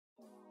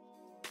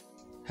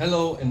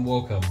Hello and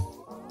welcome.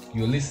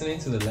 You're listening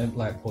to the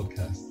Lamplight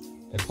Podcast,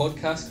 a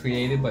podcast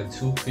created by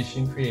two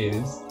Christian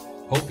creators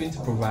hoping to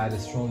provide a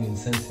strong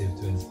incentive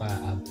to inspire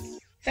others.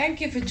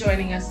 Thank you for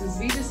joining us as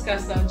we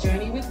discuss our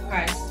journey with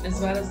Christ as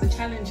well as the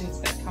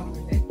challenges that come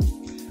with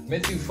it.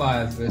 Matthew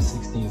 5 verse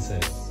 16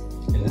 says,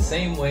 "In the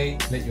same way,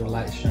 let your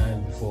light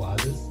shine before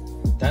others,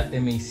 that they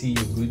may see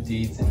your good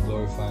deeds and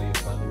glorify your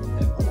Father in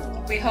heaven."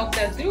 We hope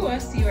that through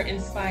us you are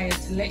inspired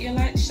to let your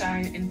light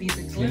shine and be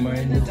the glimmer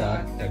in the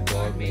dark that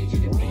God made you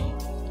to be.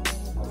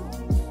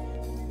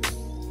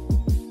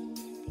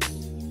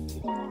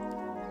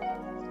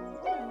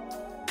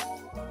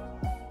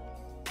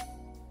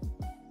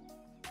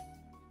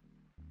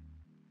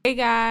 Hey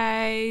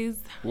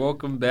guys,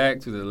 Welcome back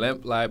to the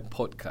Lamplight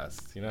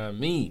Podcast. You know what I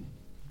mean?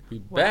 We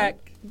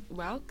back.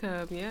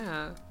 welcome. Yeah, You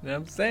know what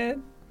I'm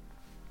saying?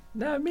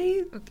 Know what I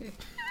mean? okay.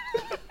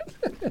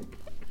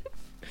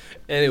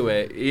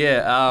 Anyway,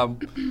 yeah,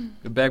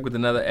 we're back with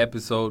another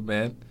episode,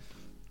 man.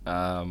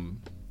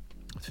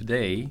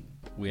 Today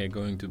we are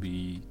going to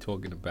be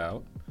talking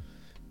about.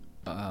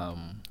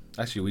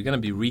 Actually, we're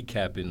going to be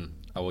recapping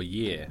our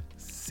year,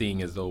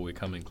 seeing as though we're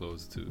coming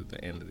close to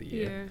the end of the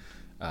year.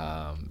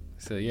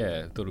 So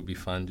yeah, I thought it'd be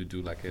fun to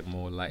do like a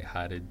more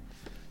lighthearted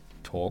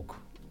talk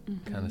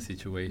kind of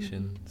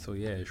situation. So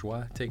yeah,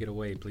 Joie, take it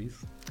away, please.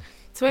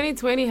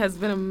 2020 has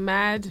been a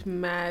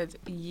mad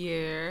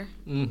year.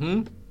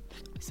 Mm-hmm.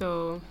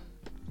 So,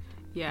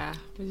 yeah,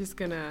 we're just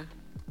gonna.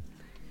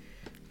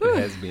 It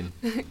has been.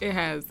 It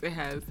has.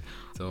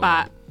 So,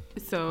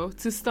 So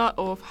to start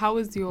off, how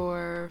was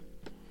your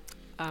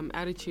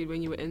attitude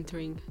when you were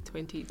entering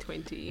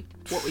 2020?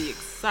 What were you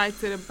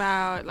excited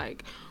about?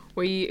 Like,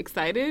 were you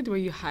excited? Were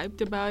you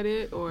hyped about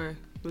it, or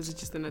was it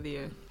just another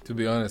year? to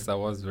be honest, I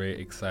was very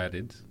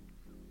excited.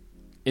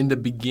 In the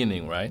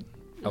beginning, right?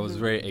 I was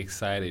very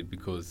excited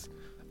because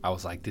I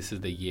was like, this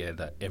is the year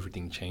that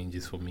everything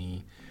changes for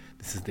me.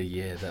 This is the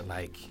year that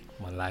like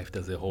my life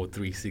does a whole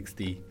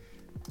 360.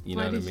 You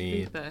know Why what I did you mean?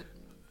 think that?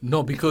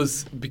 No,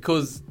 because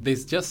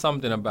there's just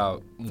something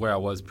about where I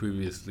was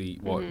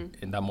previously,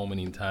 in that moment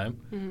in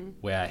time,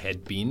 where I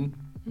had been,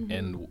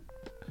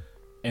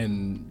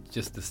 and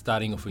just the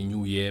starting of a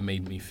new year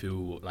made me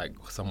feel like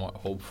somewhat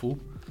hopeful.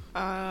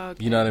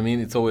 Okay. You know what I mean?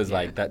 It's always Yeah,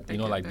 like that, I you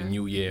know, get like the that.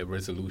 New Year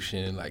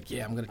resolution, like,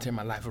 yeah, I'm going to turn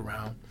my life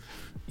around.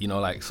 You know,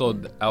 like, so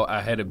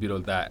I had a bit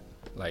of that,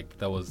 like,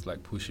 that was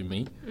like pushing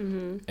me.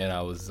 And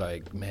I was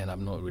like, man,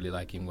 I'm not really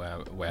liking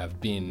where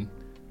I've been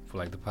for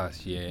like the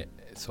past year.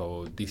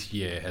 So this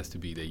year has to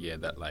be the year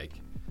that, like,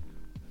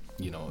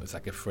 you know, it's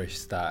like a fresh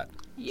start.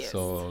 Yes.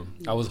 So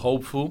I was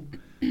hopeful.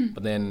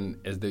 But then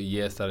as the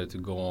year started to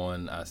go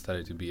on, I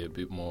started to be a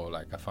bit more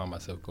like, I found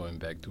myself going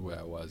back to where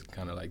I was,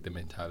 kind of like the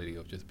mentality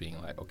of just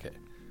being like, okay,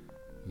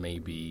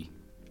 maybe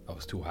I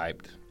was too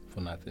hyped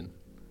for nothing.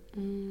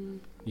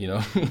 You know,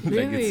 like it's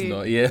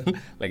Really? not,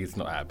 like it's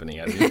not happening.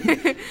 I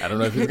don't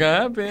know if it's gonna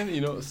happen. You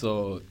know,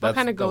 so What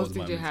kind of that goals was did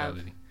my you have?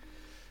 mentality.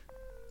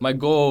 My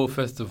goal,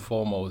 first and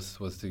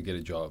foremost, was to get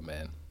a job,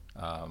 man.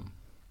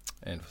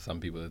 And for some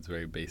people, it's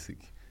very basic.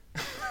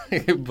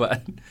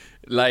 But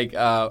like,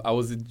 I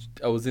was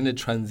in a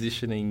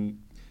transitioning.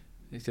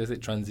 It's just a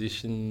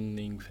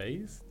transitioning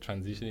phase.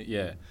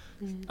 Yeah.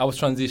 I was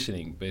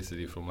transitioning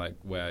basically from like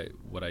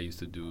what I used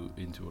to do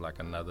into like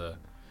another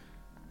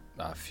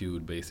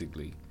field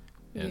basically.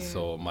 And Yeah.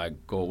 so my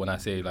goal, when I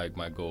say like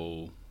my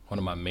goal, one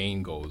of my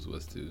main goals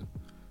was to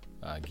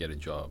get a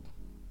job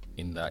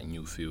in that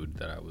new field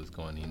that I was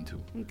going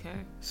into.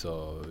 Okay.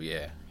 So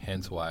yeah,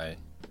 hence why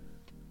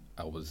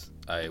I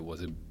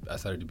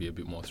started to be a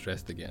bit more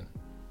stressed again.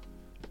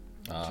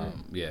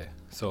 Yeah,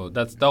 so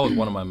that was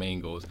one of my main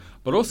goals.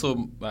 But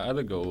also my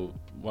other goal,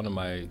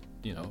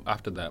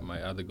 after that,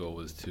 my other goal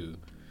was to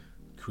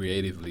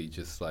creatively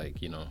just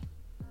like, you know,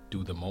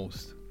 do the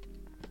most.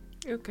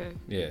 Okay.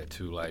 Yeah,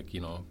 to like,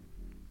 you know,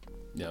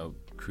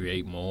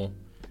 create more,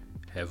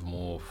 have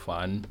more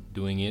fun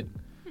doing it.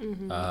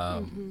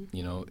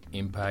 You know,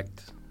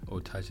 impact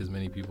or touch as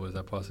many people as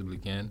I possibly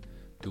can,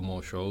 do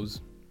more shows,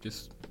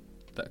 just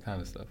that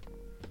kind of stuff.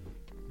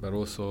 But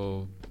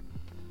also,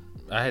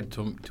 I had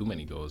too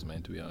many goals,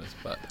 man, to be honest.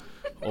 But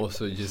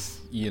also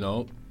just, you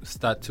know,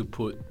 start to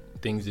put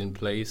things in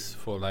place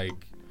for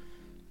like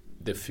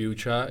the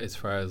future, as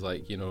far as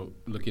like, you know,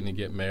 looking to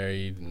get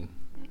married and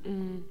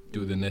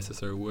do the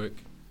necessary work,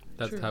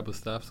 that True. type of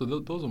stuff. So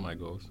those are my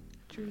goals.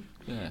 True.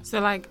 Yeah. So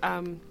like,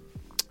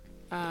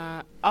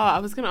 I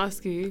was gonna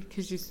ask you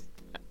because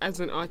as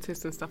an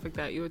artist and stuff like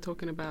that, you were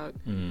talking about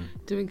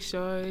doing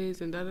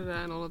shows and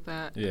and all of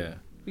that. Yeah.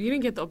 You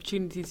didn't get the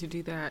opportunity to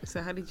do that. So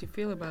how did you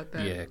feel about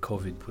that? Yeah,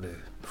 COVID put a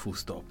full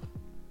stop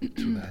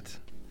to that.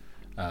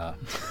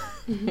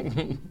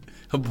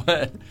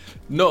 But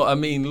no, I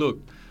mean, look,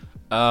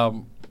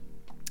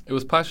 it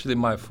was partially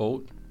my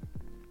fault,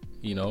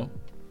 you know,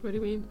 What do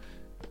you mean?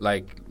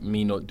 like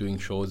me not doing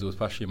shows. It was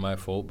partially my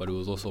fault, but it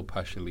was also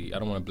partially, I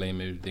don't want to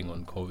blame everything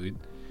on COVID.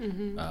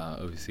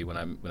 Obviously, when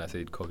I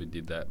said COVID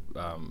did that,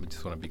 I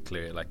just want to be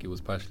clear, like it was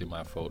partially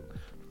my fault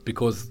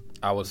because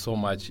I was so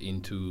much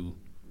into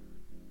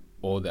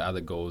all the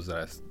other goals that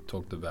I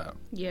talked about,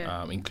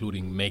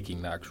 including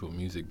making the actual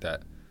music,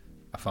 that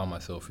I found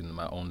myself in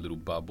my own little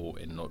bubble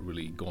and not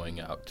really going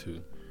out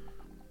to,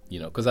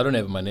 because I don't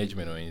have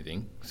management or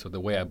anything. So the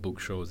way I book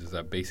shows is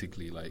I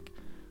basically like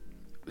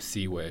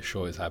see where a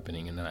show is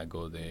happening, and then I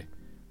go there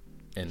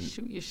and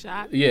shoot your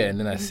shot. Yeah, and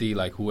then I see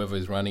like whoever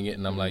is running it,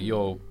 and I'm like,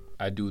 yo,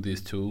 I do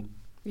this too.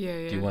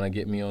 Yeah. Do you want to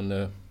get me on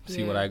the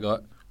see what I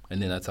got?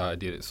 And then that's how I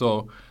did it.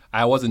 So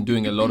I wasn't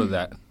doing a lot of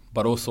that,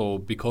 but also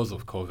because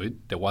of COVID,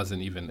 there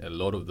wasn't even a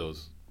lot of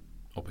those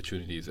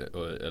opportunities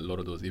or a lot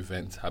of those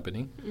events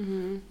happening.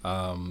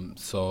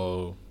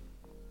 So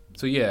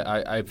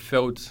yeah, I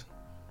felt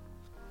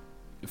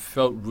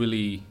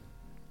really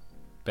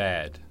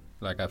bad.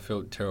 Like I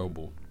felt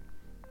terrible.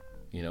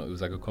 It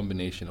was like a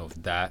combination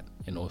of that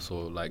and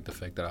also like the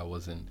fact that I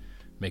wasn't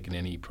making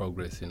any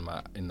progress in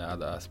the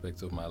other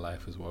aspects of my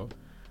life as well.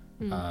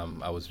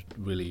 I was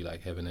really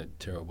like having a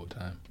terrible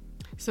time.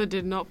 So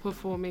did not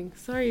performing.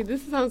 Sorry,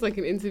 this sounds like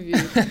an interview,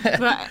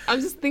 but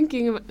I'm just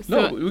thinking.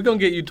 No, we're gonna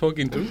get you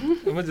talking too.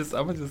 I'm gonna just,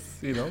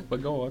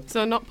 but go on.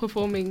 So not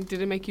performing,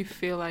 did it make you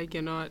feel like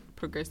you're not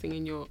progressing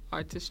in your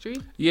artistry?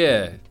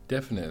 Yeah,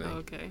 definitely.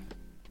 Okay.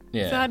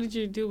 Yeah. So how did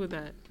you deal with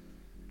that?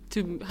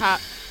 How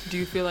do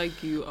you feel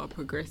like you are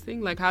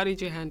progressing? Like, how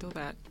did you handle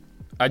that?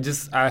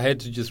 I had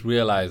to just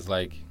realize,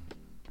 like,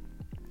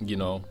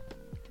 it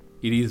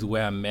is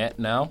where I'm at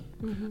now.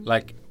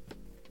 Like,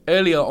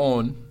 earlier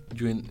on,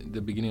 during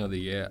the beginning of the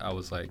year, I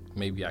was like,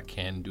 maybe I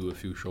can do a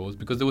few shows,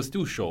 because there were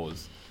still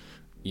shows,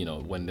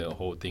 when the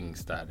whole thing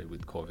started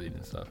with COVID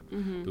and stuff.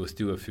 There were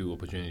still a few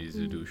opportunities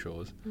to do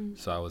shows.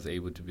 So I was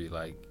able to be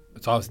like,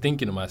 so I was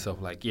thinking to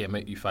myself, like, yeah,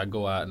 maybe if I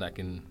go out and I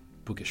can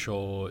book a show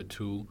or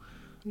two.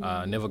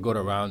 Never got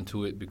around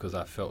to it because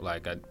I felt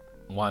like I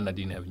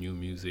didn't have new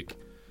music.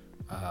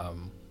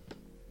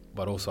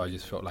 But also I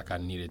just felt like I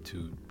needed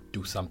to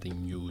do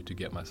something new to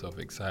get myself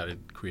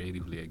excited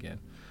creatively again.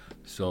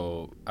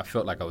 So I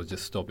felt like I was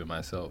just stopping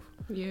myself.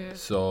 Yeah.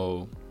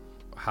 So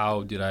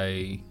how did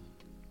I,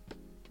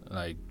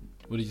 like,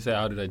 what did you say?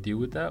 How did I deal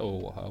with that,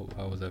 or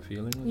how was I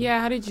feeling? Yeah,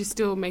 how did you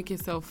still make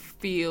yourself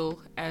feel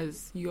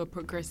as you're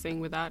progressing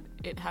without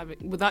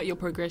your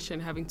progression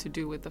having to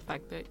do with the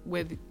fact that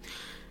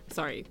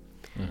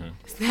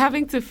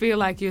having to feel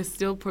like you're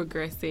still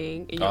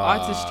progressing in your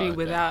artistry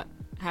without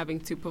having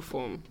to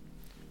perform?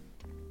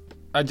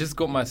 I just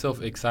got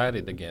myself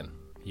excited again,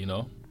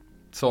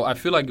 So I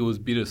feel like it was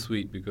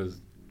bittersweet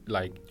because,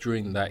 like,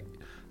 during that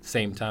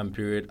same time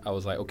period, I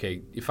was like,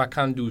 okay, if I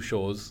can't do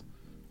shows,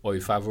 or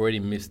if I've already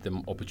missed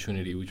the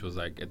opportunity, which was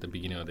like at the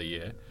beginning of the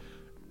year,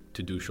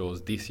 to do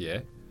shows this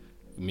year,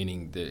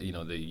 meaning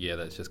the year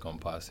that's just gone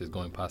past, is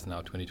going past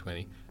now,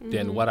 2020,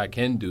 then what I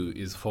can do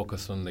is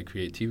focus on the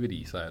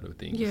creativity side of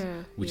things,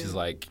 which is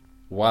like,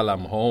 while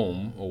I'm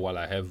home or while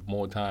I have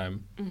more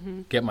time,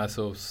 get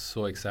myself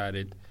so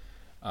excited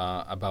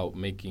about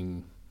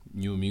making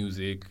new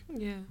music,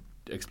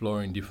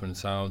 exploring different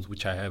sounds,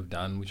 which I have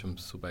done, which I'm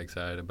super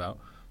excited about.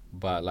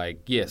 But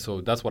like, so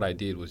that's what I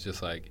did, was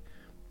just like,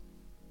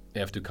 I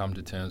have to come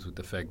to terms with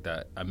the fact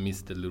that I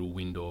missed the little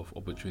window of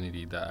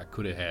opportunity that I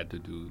could have had to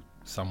do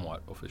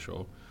somewhat of a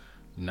show.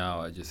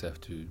 Now I just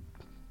have to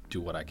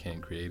do what I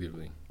can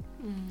creatively.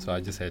 So I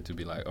just had to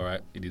be like, all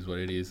right, it is what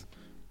it is.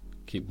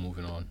 Keep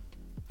moving on.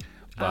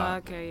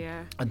 But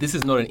this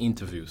is not an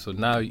interview, so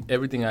now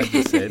everything I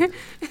just said,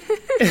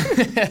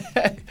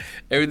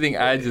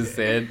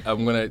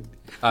 I'm gonna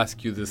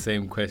ask you the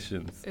same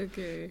questions.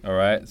 Okay. All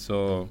right.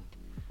 So,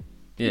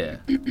 yeah,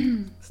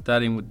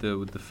 starting with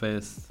the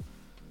first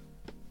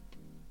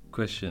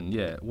question.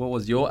 Yeah, what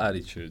was your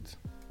attitude?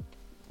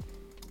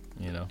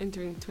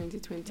 Entering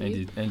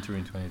 2020.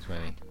 Entering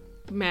 2020.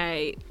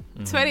 Mate,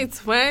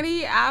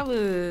 2020, I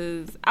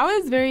was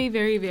very,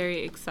 very,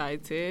 very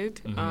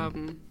excited. I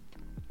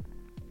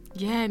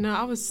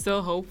was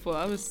so hopeful.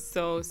 I was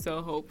so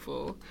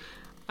hopeful.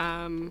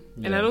 And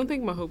I don't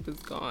think my hope is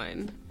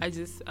gone. I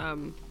just, I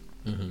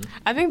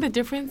think the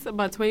difference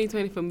about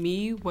 2020 for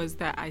me was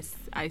that I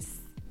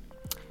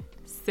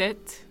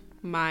set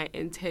my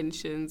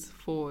intentions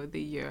for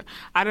the year.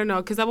 I don't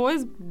know, because I've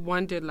always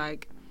wondered,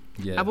 like,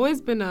 I've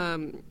always been,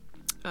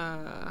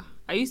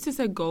 I used to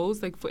set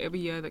goals, like, for every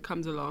year that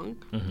comes along.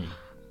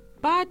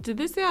 But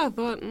this year I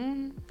thought,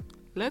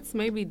 let's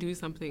maybe do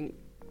something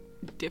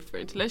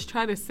different. Let's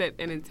try to set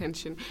an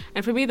intention.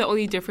 And for me, the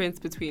only difference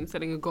between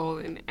setting a goal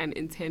and an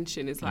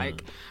intention is,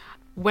 like,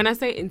 when I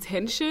say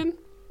intention,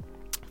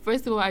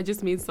 first of all, I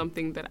just mean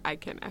something that I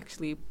can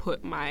actually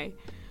put my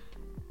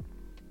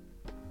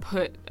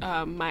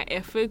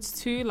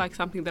efforts to, like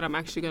something that I'm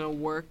actually going to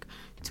work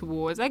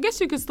towards. I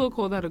guess you could still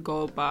call that a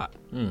goal, but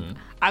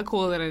I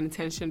call it an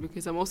intention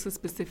because I'm also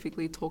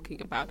specifically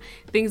talking about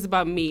things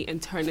about me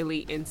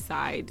internally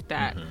inside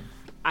that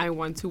I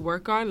want to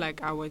work on.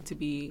 Like, I want to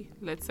be,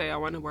 let's say I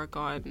want to work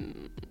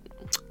on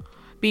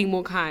being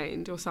more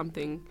kind or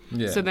something.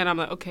 So then I'm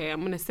like, okay, I'm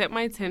going to set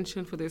my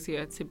intention for this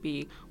year to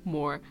be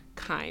more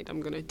kind.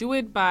 I'm going to do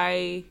it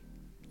by,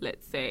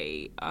 let's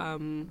say,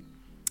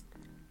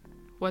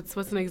 what's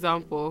an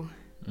example?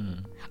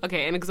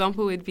 Okay, an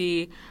example would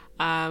be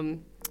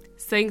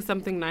saying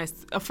something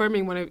nice,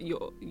 affirming one of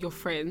your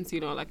friends,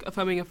 like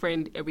affirming a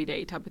friend every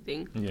day type of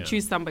thing. Yeah.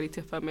 Choose somebody to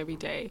affirm every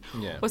day.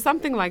 Yeah. Or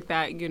something like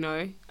that,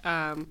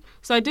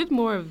 So I did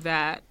more of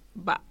that,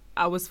 but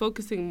I was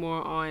focusing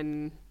more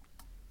on...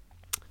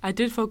 I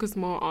did focus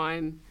more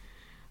on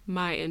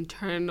my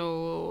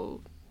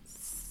internal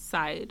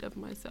side of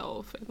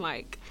myself and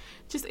like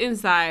just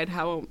inside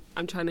how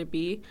I'm trying to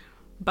be.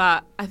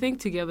 But I think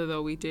together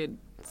though we did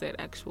set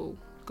actual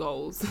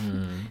goals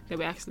that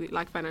we actually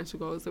like financial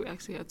goals that we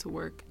actually had to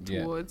work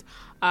towards.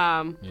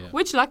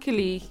 Which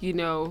luckily,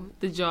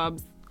 the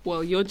jobs,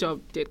 well, your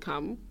job did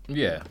come.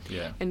 Yeah.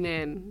 And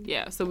then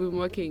so we've been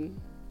working,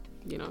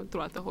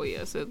 throughout the whole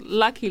year. So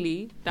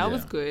luckily that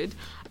was good.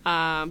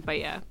 But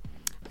yeah.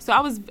 So I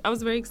was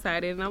very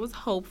excited and I was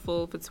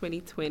hopeful for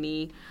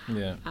 2020.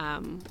 Yeah.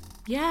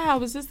 I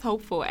was just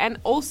hopeful. And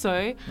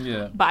also,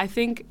 but I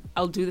think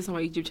I'll do this on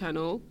my YouTube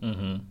channel.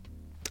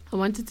 I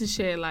wanted to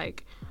share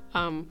like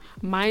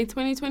my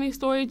 2020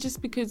 story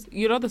just because,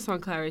 the song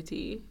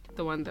Clarity,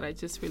 the one that I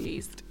just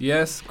released.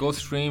 Yes, go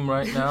stream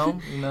right now.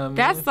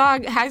 That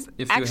song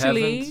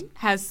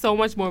has so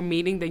much more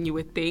meaning than you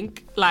would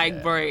think.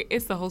 Like, bro,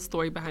 it's the whole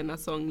story behind that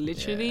song,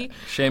 literally. Yeah.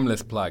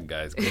 Shameless plug,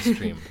 guys. Go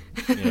stream.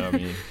 You know what I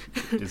mean?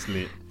 It's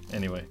lit.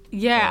 Anyway.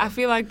 Yeah, I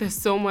feel like there's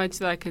so much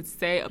that I could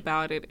say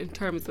about it in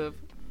terms of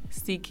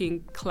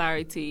seeking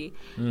clarity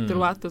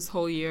throughout this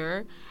whole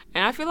year.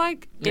 And I feel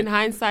like, in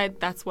hindsight,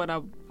 that's what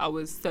I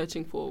was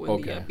searching for when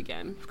the year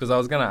began. Because I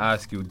was going to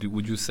ask you,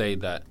 would you say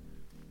that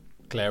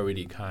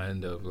clarity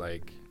kind of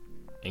like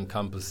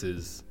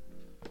encompasses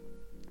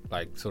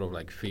like sort of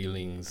like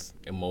feelings,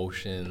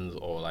 emotions,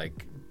 or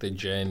like the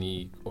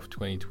journey of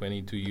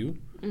 2020 to you?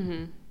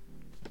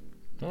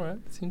 All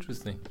right, that's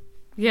interesting.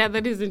 Yeah,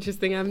 that is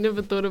interesting. I've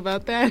never thought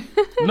about that.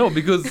 No,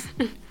 because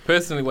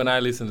personally when I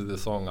listen to the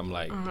song, I'm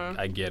like,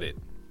 I get it,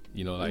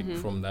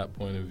 from that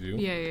point of view.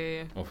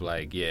 Yeah. Of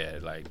like,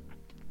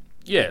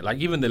 like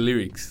even the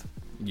lyrics,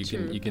 you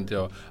can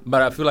tell.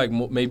 But I feel like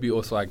maybe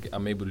also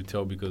I'm able to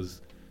tell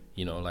because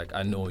like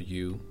I know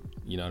you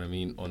know what I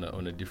mean,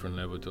 on a different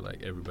level to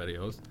like everybody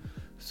else.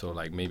 So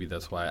like maybe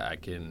that's why I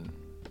can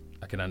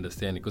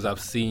understand it, because I've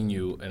seen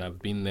you and I've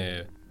been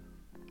there,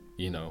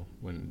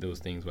 when those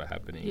things were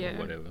happening or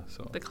whatever.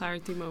 So the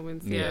clarity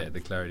moments. Yeah, the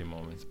clarity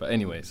moments. But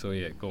anyway, so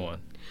go on.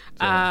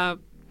 I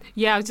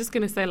was just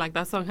gonna say like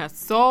that song has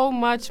so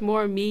much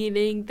more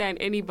meaning than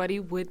anybody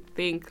would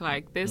think.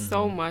 Like there's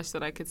so much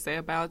that I could say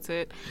about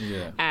it.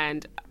 Yeah.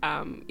 And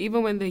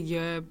even when the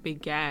year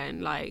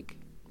began, like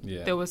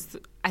there was,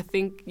 I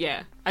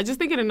just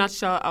think in a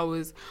nutshell, I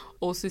was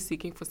also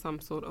seeking for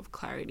some sort of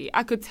clarity.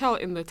 I could tell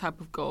in the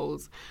type of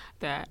goals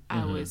that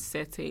I was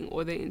setting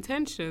or the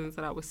intentions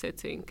that I was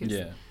setting.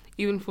 Because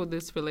even for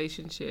this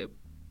relationship,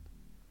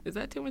 is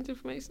that too much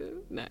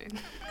information? No.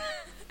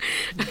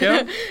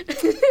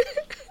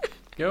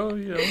 Go,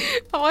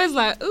 I was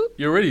like, ooh.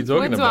 You're already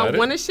talking about it. What do I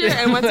want to share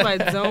and what do I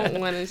don't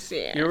want to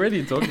share? You're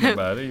already talking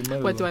about it.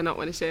 What do I not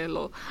want to share?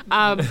 Lol.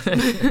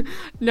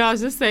 No, I was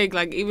just saying,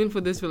 like, even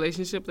for this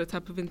relationship, the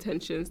type of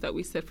intentions that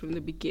we set from the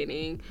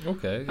beginning.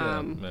 Okay,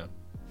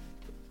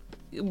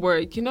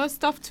 were,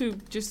 stuff to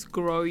just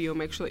grow you,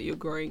 make sure that you're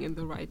growing in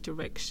the right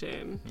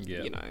direction.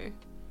 Yeah.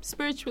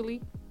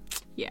 Spiritually.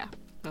 Yeah,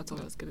 that's all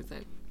I was going to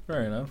say.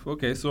 Fair enough.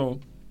 Okay, so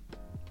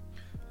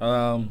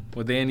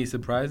were there any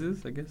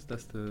surprises? I guess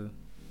that's the...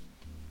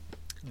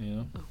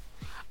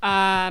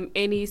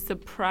 Any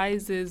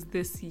surprises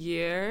this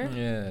year?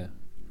 Yeah.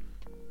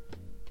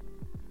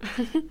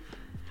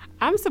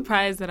 I'm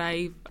surprised that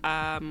I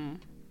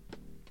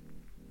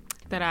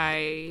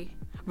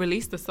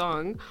released the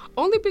song,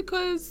 only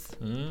because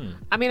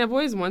I've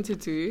always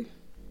wanted to.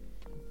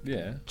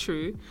 Yeah.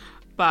 True,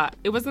 but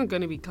it wasn't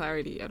going to be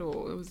Clarity at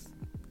all.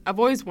 I've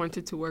always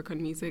wanted to work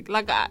on music.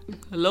 Like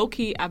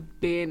low-key, I've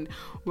been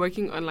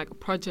working on like a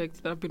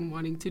project that I've been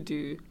wanting to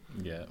do.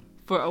 Yeah.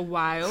 For a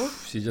while.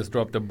 She just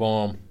dropped a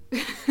bomb.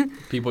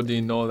 People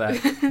didn't know that.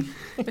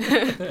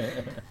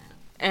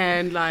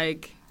 And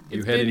like...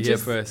 You heard it here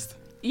first.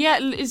 Yeah,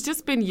 it's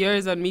just been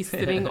years on me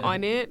sitting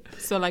on it.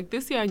 So like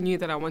this year I knew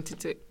that I wanted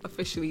to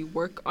officially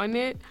work on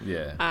it.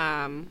 Yeah.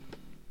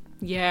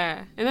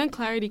 Yeah. And then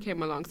Clarity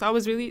came along. So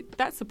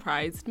that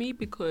surprised me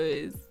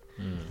because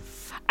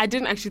I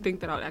didn't actually think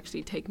that I would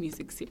actually take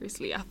music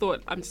seriously. I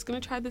thought I'm just going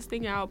to try this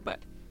thing out, but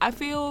I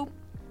feel...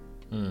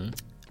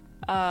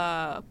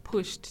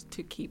 pushed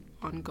to keep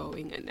on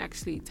going and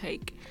actually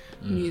take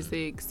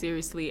music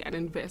seriously and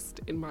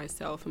invest in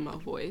myself and my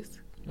voice.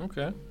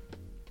 Okay.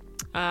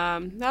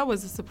 That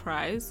was a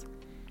surprise.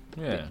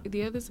 Yeah.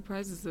 The other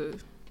surprises are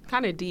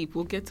kind of deep.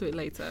 We'll get to it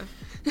later.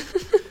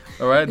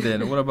 All right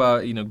then. What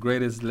about,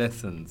 greatest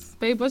lessons?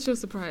 Babe, what's your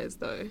surprise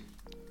though?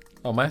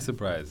 Oh, my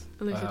surprise.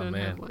 Unless you don't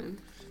have one.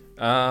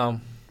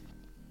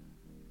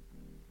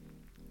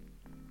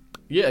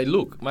 Yeah,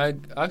 look, my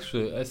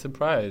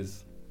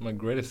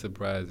greatest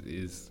surprise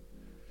is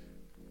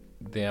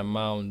the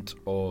amount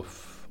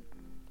of,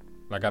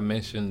 like I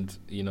mentioned,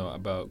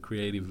 about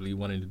creatively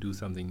wanting to do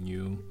something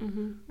new.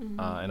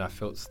 And I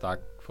felt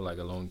stuck for like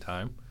a long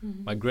time.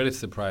 My greatest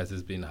surprise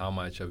has been how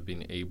much I've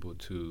been able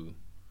to,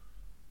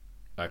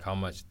 like how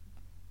much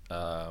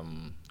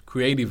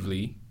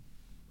creatively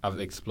I've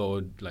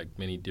explored like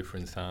many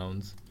different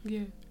sounds.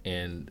 Yeah.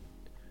 And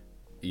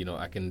you know,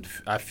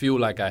 I feel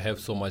like I have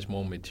so much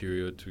more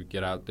material to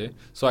get out there.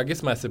 So I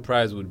guess my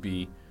surprise would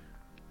be,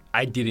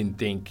 I didn't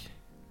think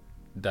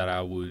that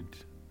I would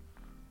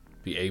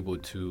be able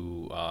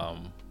to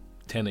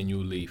turn a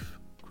new leaf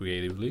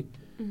creatively,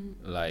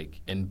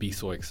 like, and be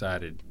so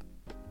excited,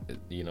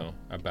 you know,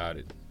 about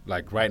it.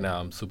 Like right now,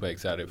 I'm super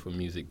excited for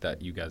music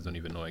that you guys don't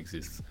even know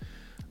exists,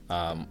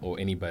 or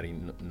anybody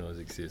knows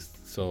exists.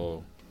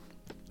 So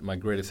my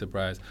greatest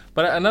surprise.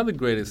 But another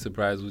greatest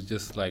surprise was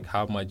just like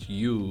how much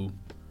you've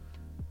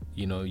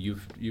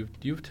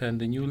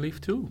turned a new leaf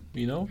too,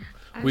 you know,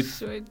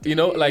 you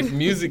know, like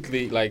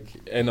musically, like,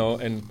 you know,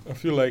 and I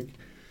feel like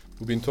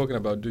we've been talking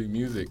about doing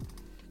music,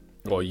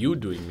 or you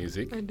doing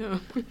music, I know,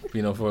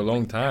 you know, for a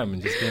long time,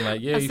 and just being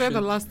like, yeah, I said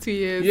the last 2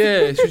 years,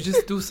 yeah, you should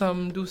just do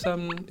some,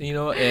 you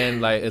know,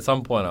 and like at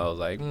some point I was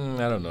like,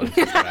 I don't know if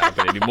it's gonna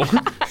happen anymore.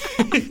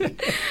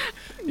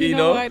 you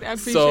know what? I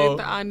appreciate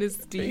the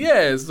honesty.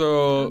 Yeah,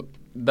 so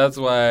that's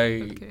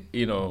why,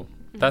 you know,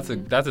 that's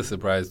a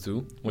surprise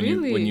too. But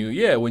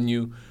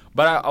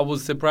I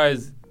was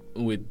surprised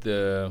with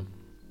the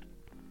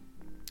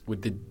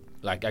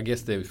like, I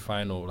guess the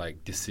final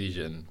like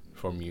decision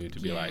from you to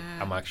be like,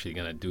 I'm actually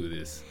gonna do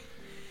this.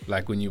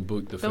 Like when you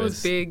booked the first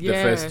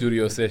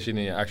studio session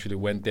and you actually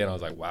went there, and I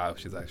was like, wow,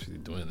 she's actually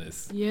doing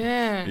this.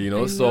 Yeah, you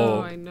know,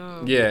 I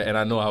know. Yeah, and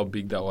I know how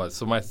big that was.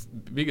 So my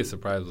biggest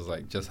surprise was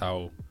like just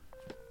how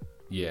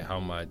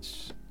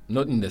much,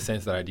 not in the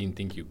sense that I didn't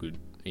think you could,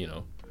 you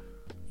know,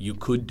 you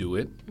could do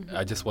it.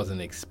 I just wasn't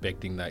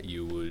expecting that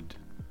you would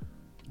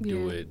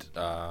do it,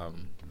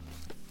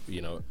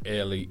 you know,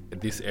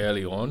 this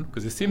early on,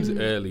 because it seems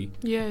early.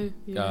 You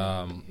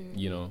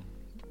know,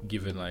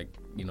 given like,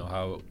 you know,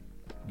 how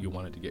you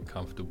wanted to get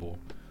comfortable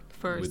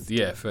first.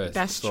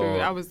 That's true.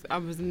 I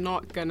was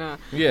not gonna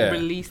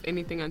release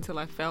anything until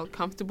I felt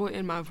comfortable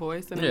in my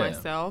voice and in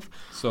myself.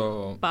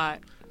 So, but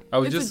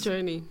it's a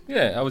journey.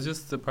 Yeah, I was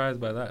just surprised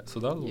by that. So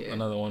that was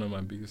another one of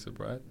my biggest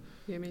surprises.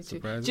 Yeah, me too.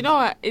 Do you know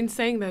what? In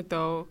saying that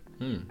though,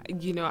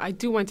 you know, I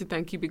do want to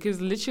thank you,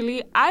 because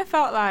literally I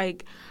felt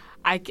like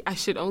I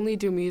should only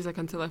do music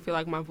until I feel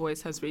like my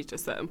voice has reached a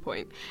certain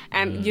point.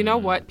 And you know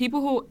what? People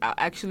who are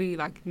actually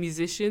like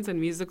musicians and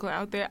musical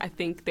out there, I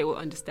think they will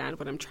understand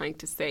what I'm trying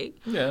to say.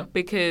 Yeah.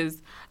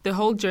 Because the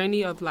whole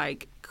journey of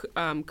like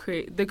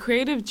the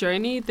creative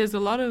journey, there's a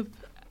lot of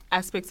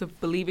aspects of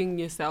believing in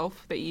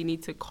yourself that you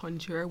need to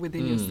conjure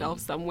within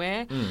yourself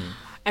somewhere.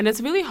 And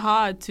it's really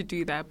hard to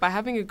do that, but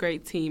having a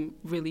great team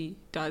really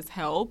does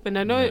help. And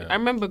I know, I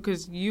remember,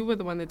 because you were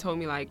the one that taught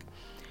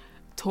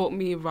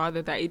me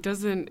rather that it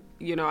doesn't,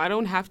 you know, I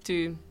don't have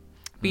to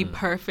be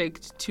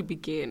perfect to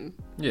begin.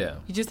 Yeah.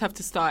 You just have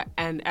to start,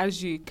 and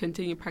as you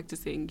continue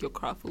practicing, your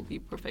craft will be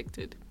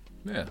perfected.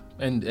 Yeah.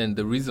 And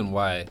the reason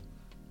why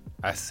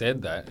I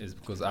said that is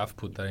because I've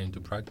put that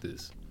into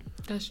practice.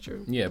 That's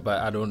true. Yeah,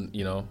 but I don't,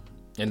 you know,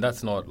 and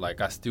that's not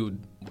like, I still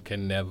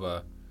can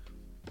never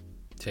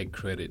take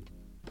credit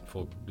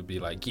to be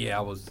like, yeah,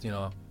 I was, you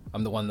know,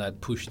 I'm the one that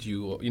pushed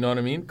you, or, you know what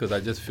I mean? Because I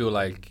just feel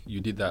like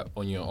you did that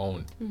on your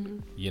own,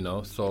 you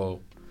know?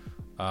 So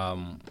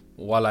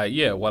while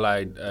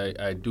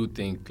I do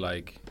think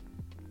like,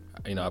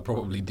 you know, I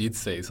probably did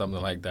say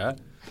something like that,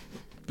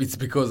 it's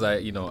because I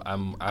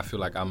feel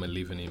like I'm a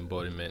living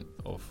embodiment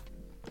of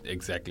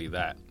exactly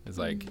that. It's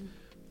like,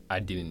 I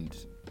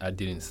didn't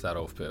start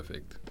off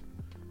perfect,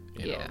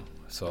 you know?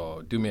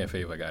 So do me a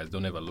favor, guys.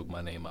 Don't ever look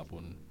my name up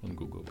on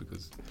Google,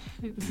 because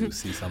you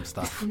see some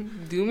stuff.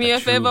 Do me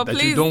a favor, please.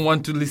 That you don't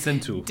want to listen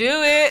to.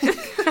 Do it.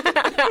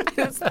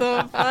 It's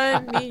so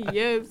funny,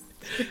 yes.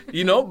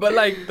 You know, but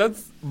I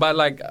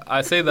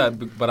say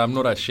that, but I'm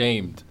not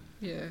ashamed.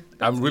 Yeah.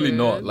 I'm really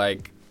not.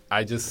 Like,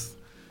 I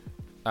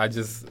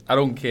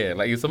don't care.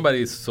 Like, if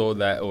somebody saw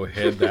that or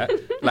heard that,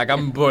 like,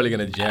 I'm probably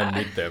going to jam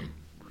with them.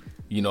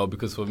 You know,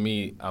 because for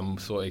me, I'm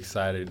so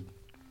excited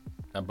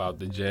about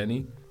the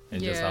journey.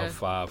 And just how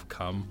far I've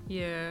come,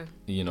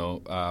 you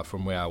know,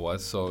 from where I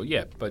was. So,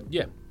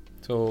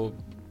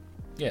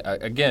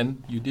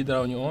 again, you did that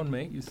on your own,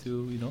 mate. You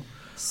still, you know.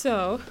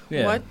 So,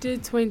 what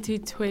did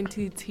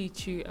 2020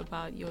 teach you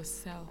about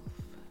yourself?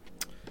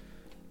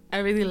 I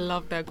really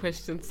love that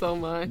question so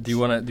much. Do you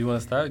want to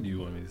start, or do you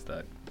want me to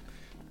start?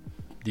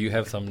 Do you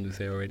have something to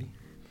say already?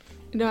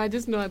 No, I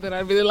just know that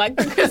I really like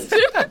the question.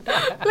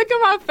 Look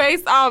at my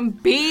face. I'm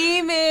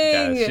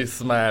beaming. Yeah, she's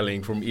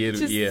smiling from ear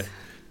to ear.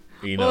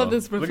 You know, all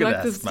this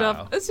reflective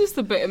stuff. It's just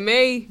a bit of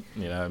me.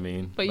 You know what I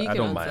mean? But I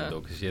don't mind, though,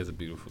 because she has a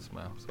beautiful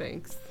smile. So,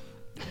 thanks.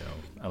 You know,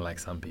 unlike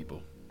some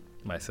people,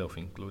 myself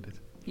included.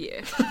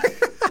 Yeah.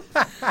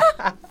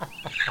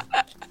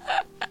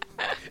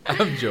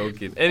 I'm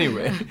joking.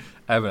 Anyway,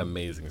 I have an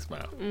amazing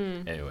smile.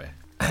 Anyway.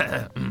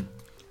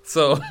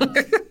 So.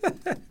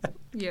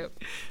 Yep.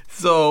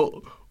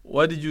 So,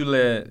 what did you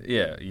learn,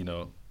 you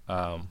know,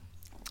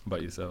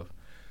 about yourself?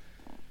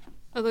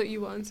 I thought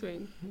you were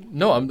answering.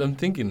 No, I'm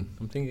thinking.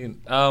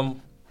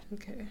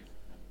 Okay.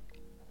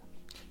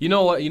 You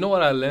know what? You know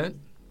what I learned?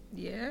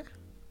 Yeah.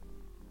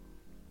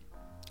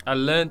 I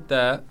learned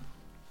that,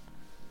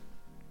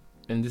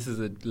 and this is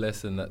a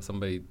lesson that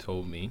somebody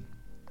told me,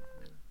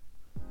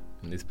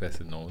 and this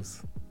person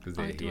knows because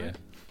they're here.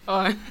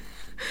 Oh.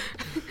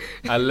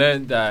 I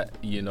learned that,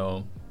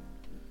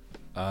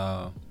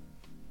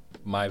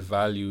 my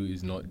value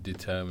is not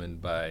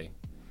determined by,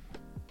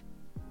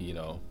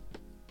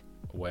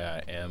 where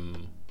I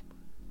am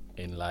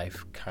in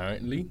life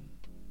currently,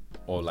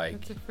 or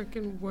like. That's a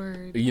freaking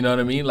word. You know what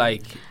I mean?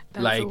 Like,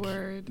 That's a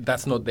word.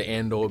 That's not the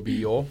end or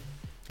be all.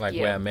 Like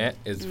Yeah. where I'm at,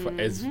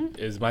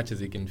 as much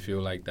as it can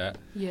feel like that.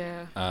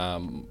 Yeah.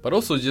 But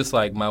also just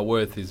like my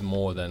worth is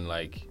more than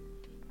like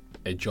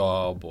a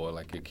job or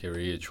like a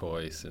career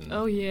choice, and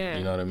Oh yeah.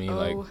 you know what I mean? Oh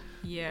Like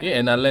yeah. yeah,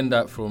 and I learned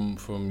that from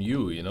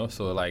you,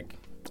 So like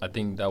I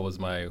think that was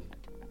I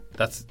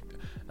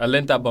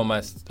learned that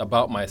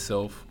about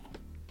myself,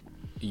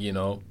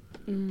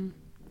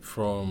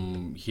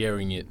 from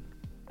hearing it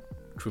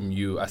from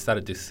you. I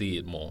started to see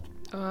it more.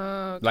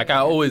 Okay. Like I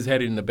always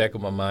had it in the back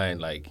of my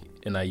mind, like,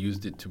 and I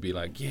used it to be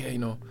like,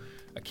 yeah,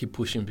 I keep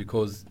pushing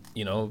because,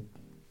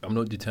 I'm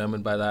not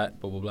determined by that,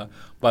 blah blah blah.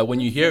 But when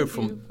you hear it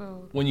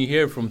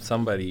from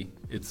somebody,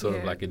 it's sort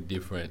of Yeah. like a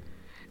different.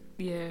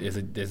 Yeah.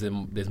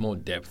 There's more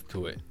depth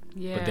to it.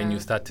 Yeah. But then you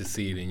start to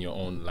see it in your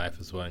own life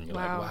as well, and you're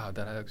Wow. like, wow,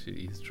 that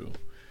actually is true.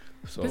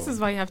 So This is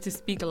why you have to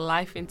speak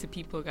life into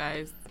people,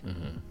 guys.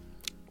 mhm.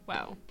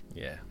 Wow.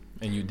 Yeah,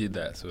 and you did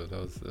that, so that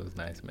was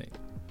nice, mate.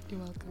 You're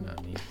welcome. You know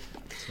what I mean?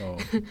 So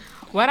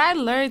What I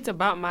learned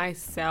about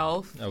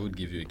myself. I would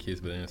give you a kiss,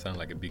 but then it sounds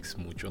like a big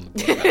smooch on the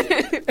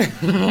podcast.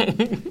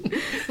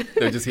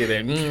 They'll just hear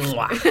that.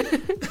 "Mwah."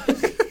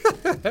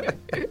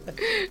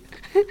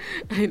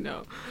 I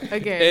know.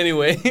 Okay.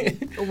 Anyway.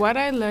 What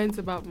I learned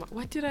about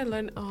what did I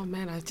learn? Oh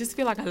man, I just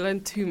feel like I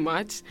learned too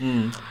much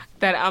Mm.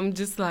 that I'm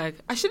just like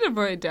I should have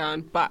wrote it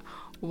down. But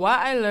what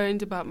I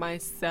learned about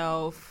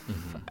myself,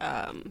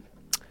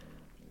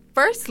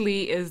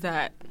 firstly, is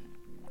that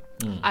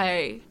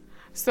I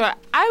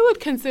would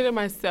consider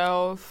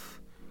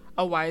myself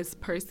a wise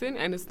person,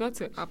 and it's not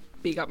to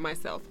big up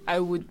myself.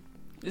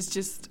 It's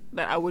just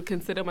that I would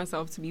consider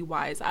myself to be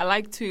wise. I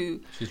like to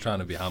She's trying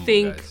to be humble,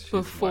 think guys. She's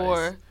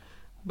before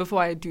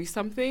wise. I do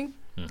something,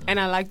 and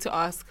I like to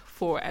ask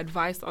for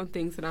advice on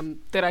things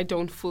that I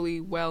don't fully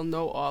well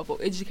know of, or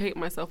educate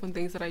myself on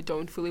things that I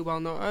don't fully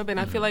well know of. And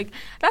I feel like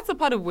that's a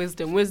part of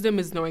wisdom. Wisdom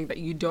is knowing that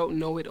you don't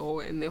know it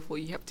all, and therefore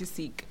you have to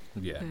seek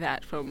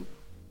that from,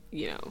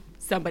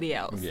 somebody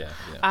else. Yeah.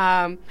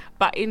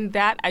 But in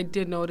that, I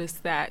did notice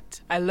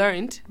that I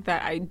learned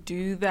that I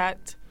do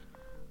that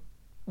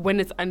when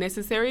it's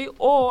unnecessary,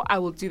 or I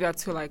will do that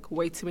to like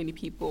way too many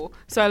people.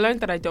 So I learned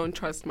that I don't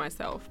trust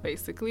myself,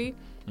 basically,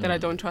 that I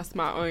don't trust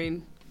my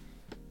own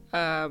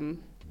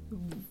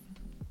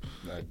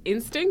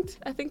instinct,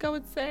 I think I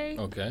would say.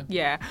 Okay.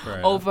 Yeah. Fair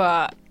enough.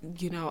 Over,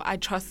 I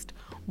trust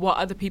what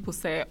other people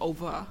say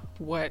over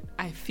what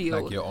I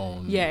feel. Like your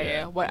own.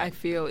 Yeah, what I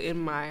feel in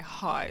my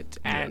heart.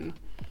 Yeah. And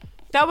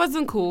that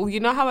wasn't cool. You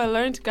know how I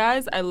learned,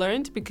 guys? I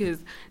learned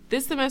because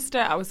this semester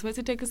I was supposed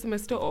to take a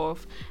semester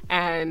off,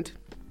 and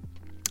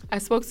I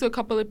spoke to a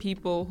couple of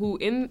people who,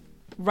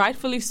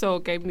 rightfully so,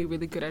 gave me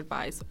really good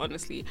advice,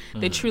 honestly.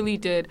 They truly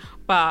did,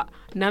 but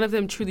none of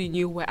them truly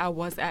knew where I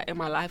was at in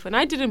my life. And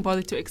I didn't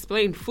bother to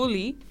explain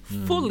fully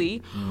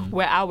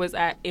where I was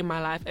at in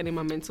my life and in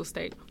my mental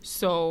state.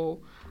 So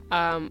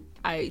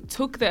I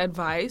took the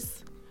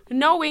advice,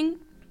 knowing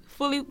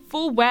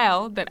full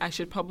well that I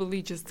should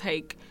probably just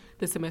take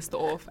the semester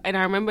off. And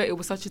I remember it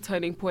was such a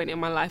turning point in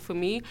my life for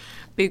me,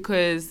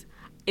 because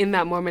in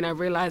that moment I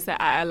realized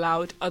that I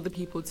allowed other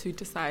people to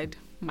decide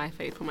my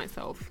fate for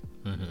myself.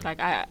 Like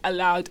I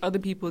allowed other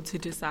people to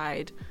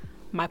decide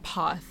my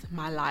path,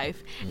 my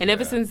life. And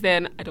ever since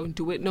then, I don't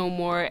do it no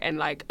more. And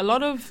like a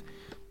lot of,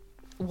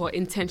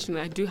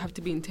 intentionally, I do have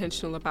to be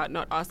intentional about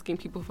not asking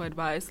people for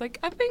advice. Like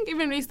I think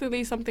even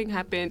recently something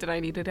happened and I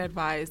needed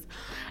advice,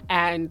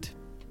 and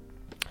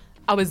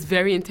I was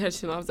very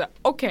intentional. I was like,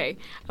 okay,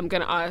 I'm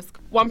going to ask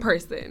one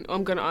person, or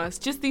I'm going to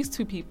ask just these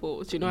two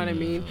people. Do you know what I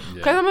mean?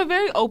 Because I'm a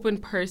very open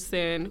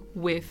person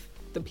with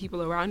the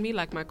people around me,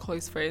 like my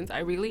close friends. I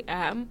really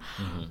am.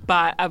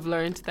 But I've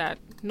learned that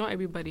not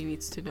everybody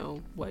needs to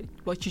know what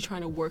you're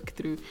trying to work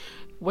through,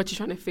 what you're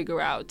trying to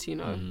figure out,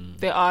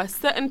 There are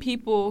certain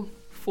people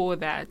for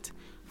that,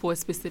 for a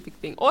specific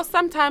thing. Or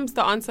sometimes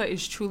the answer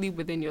is truly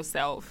within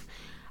yourself.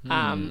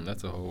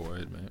 That's a whole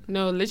word, man.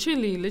 No,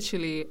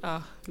 literally.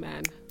 Oh,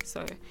 man.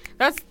 Sorry.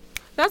 That's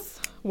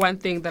one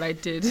thing that I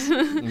did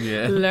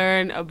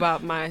learn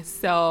about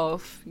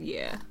myself.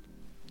 Yeah.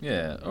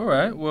 Yeah. All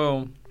right.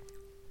 Well,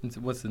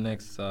 what's the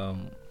next? All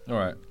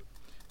right.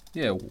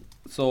 Yeah.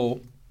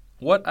 So,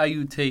 what are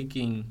you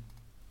taking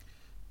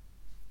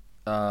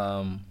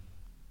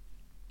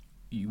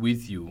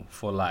with you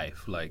for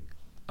life? Like,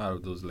 out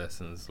of those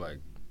lessons, like,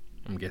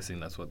 I'm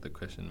guessing that's what the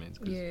question means.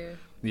 Yeah.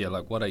 Yeah.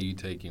 Like, what are you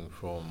taking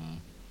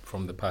from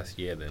the past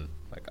year then?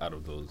 Like, out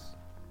of those,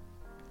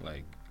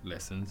 like,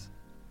 lessons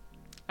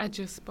I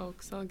just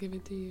spoke, so I'll give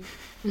it to you.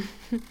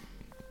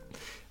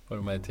 What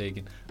am I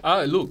taking?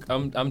 Look,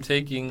 I'm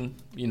taking,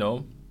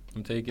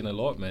 I'm taking a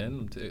lot,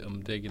 man.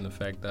 I'm taking the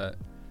fact that,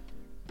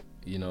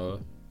 you know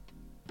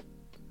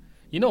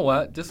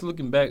what? Just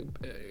looking back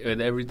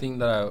at everything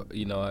that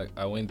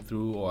I went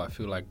through, or I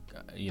feel like,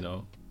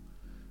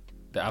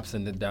 the ups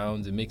and the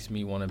downs, it makes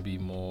me want to be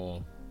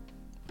more,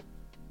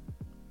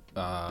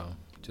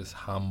 just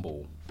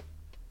humble.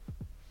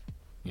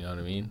 You know what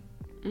I mean?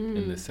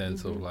 In the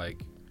sense of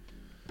like,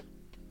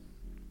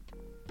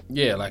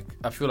 yeah, like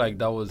I feel like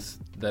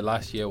the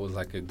last year was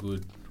like a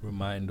good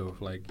reminder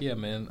of like, yeah,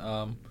 man,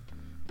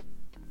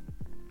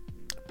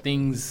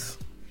 things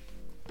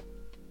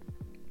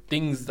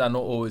are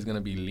not always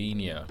gonna be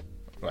linear,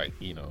 like,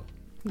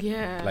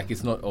 Yeah. like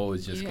it's not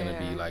always just gonna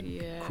be like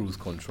cruise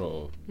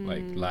control,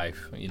 like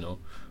life,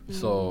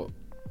 So,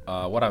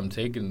 what I'm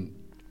taking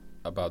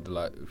about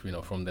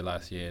from the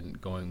last year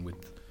and going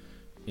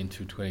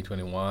into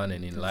 2021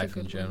 and in life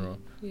in general,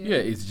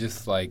 it's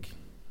just like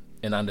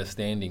an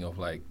understanding of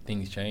like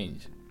things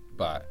change,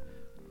 but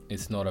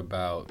it's not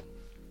about,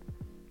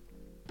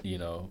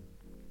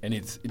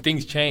 and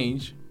things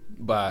change,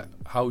 but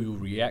how you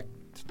react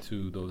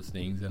to those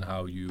things and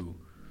how you,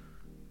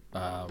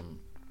 are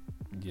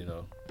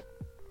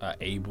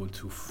able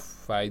to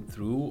fight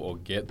through or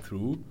get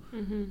through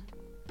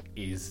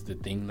is the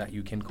thing that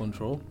you can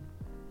control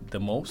the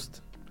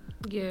most.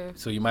 Yeah.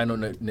 So you might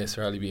not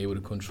necessarily be able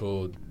to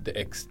control the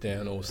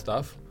external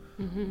stuff,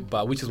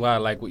 but which is why I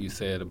like what you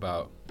said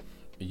about,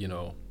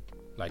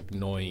 like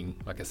knowing,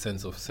 like a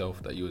sense of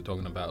self that you were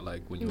talking about,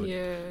 like when you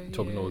were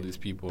talking to all these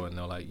people and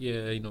they're like,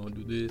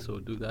 do this or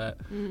do that,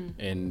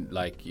 and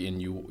like,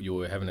 and you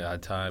were having a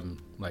hard time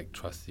like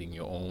trusting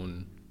your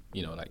own,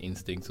 like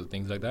instincts or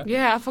things like that.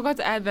 Yeah, I forgot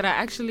to add that I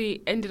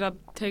actually ended up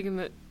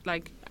taking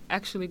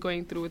actually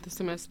going through with the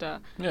semester.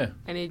 Yeah.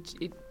 And it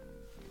You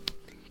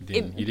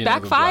didn't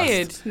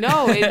backfired.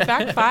 No, it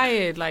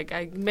backfired. Like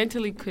I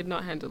mentally could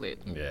not handle it.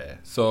 Yeah.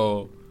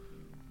 So,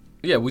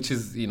 yeah, which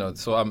is,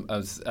 so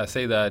I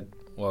say that,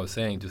 what I was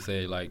saying to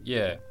say like,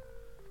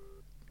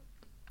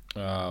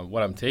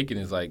 what I'm taking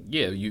is like,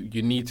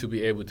 you need to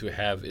be able to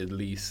have at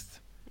least,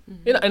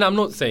 and I'm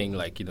not saying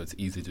like, it's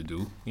easy to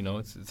do,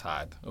 it's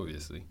hard,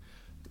 obviously.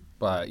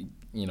 But,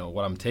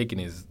 what I'm taking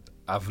is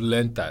I've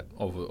learned that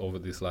over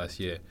this last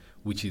year,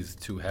 which is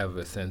to have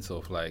a sense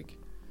of like,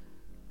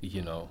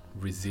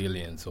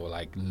 resilience, or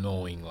like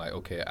knowing like,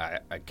 okay,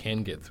 I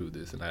can get through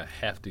this and I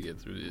have to get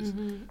through this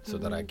so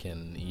that I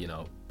can,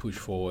 push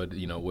forward,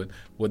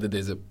 whether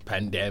there's a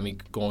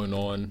pandemic going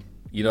on,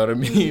 you know what I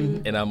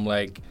mean? And I'm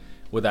like,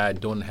 whether I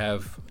don't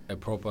have a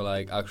proper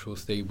like actual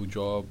stable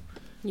job,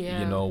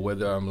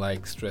 whether I'm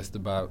like stressed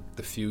about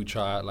the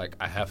future, like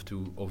I have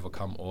to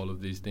overcome all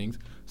of these things.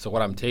 So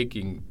what I'm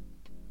taking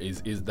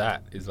is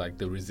like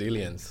the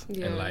resilience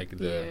and like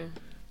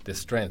the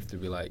strength to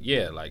be like,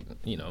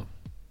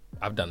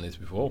 I've done this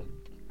before.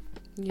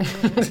 Yeah.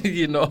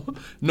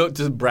 Not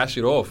just brush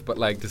it off, but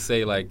like to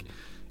say like,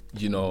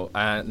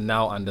 I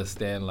now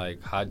understand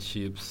like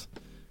hardships,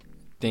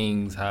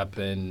 things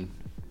happen,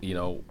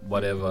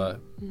 whatever.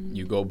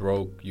 You go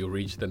broke, you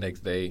reach the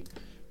next day,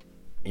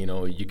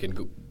 you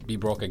can be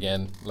broke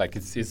again. Like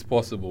it's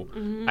possible.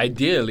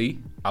 Ideally,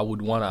 I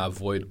would want to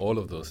avoid all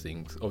of those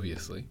things,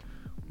 obviously.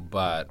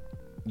 But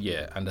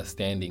yeah,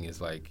 understanding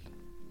is like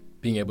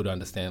being able to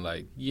understand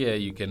like,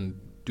 you can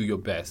do your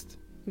best.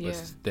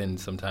 But then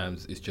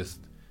sometimes it's just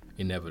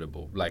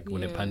inevitable. Like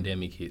when a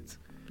pandemic hits,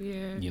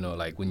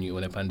 like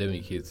when a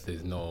pandemic hits,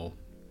 there's no,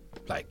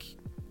 like,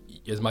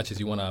 as much as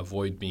you want to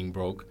avoid being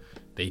broke,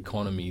 the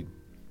economy,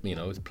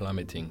 is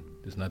plummeting.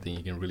 There's nothing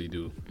you can really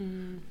do.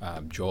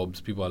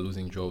 Jobs, people are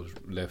losing jobs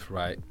left,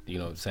 right,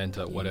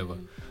 center, whatever.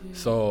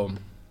 So,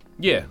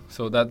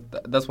 so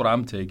that's what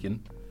I'm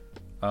taking.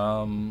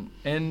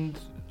 And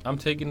I'm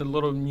taking a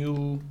lot of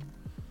new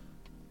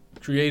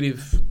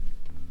creative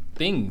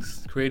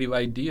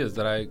ideas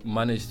that I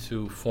managed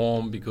to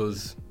form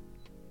because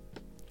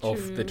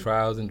of the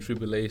trials and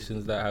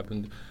tribulations that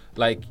happened.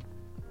 Like,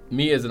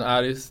 me as an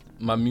artist,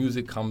 my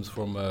music comes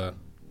from a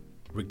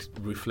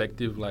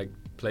reflective, like,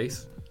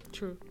 place.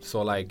 True.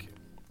 So, like,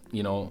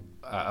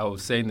 I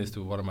was saying this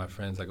to one of my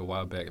friends, like, a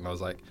while back, and I was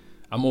like,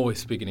 I'm always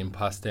speaking in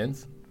past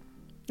tense.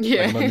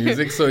 Yeah. Like, my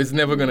music, so it's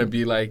never going to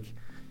be, like,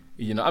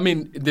 I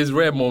mean, there's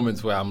rare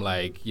moments where I'm,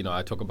 like,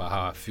 I talk about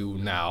how I feel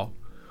now,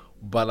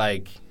 but,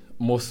 like,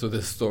 most of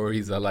the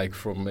stories are like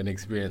from an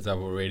experience I've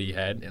already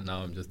had, and now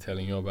I'm just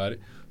telling you about it.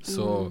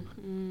 So,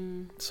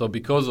 so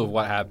because of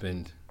what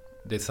happened,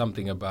 there's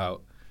something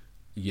about,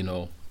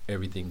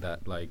 everything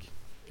that like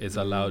has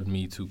allowed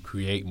me to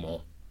create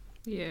more,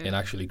 and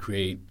actually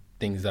create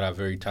things that are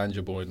very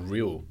tangible and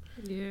real.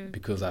 Yeah.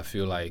 Because I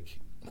feel like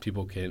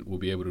people will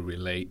be able to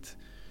relate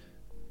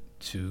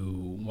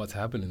to what's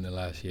happened in the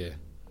last year,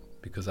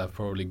 because they've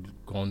probably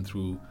gone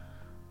through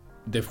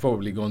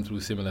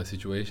similar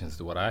situations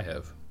to what I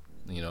have.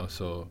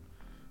 So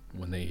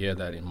when they hear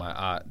that in my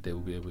art, they will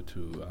be able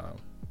to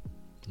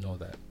know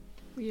that.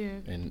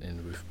 Yeah. And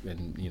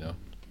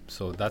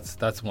So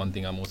that's one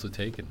thing I'm also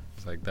taking.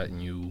 It's like that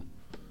new,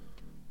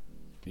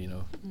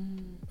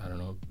 I don't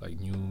know, like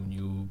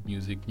new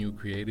music, new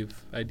creative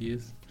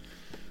ideas.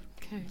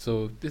 Okay.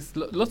 So there's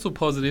lots of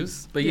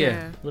positives, but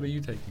yeah, what are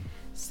you taking?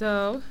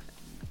 So,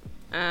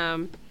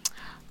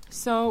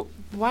 so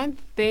one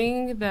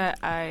thing that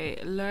I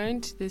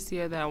learned this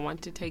year that I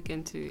want to take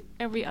into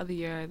every other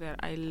year that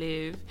I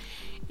live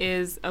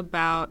is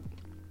about.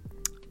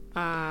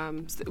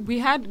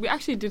 We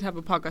actually did have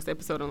a podcast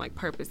episode on like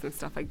purpose and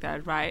stuff like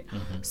that, right?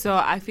 Mm-hmm. So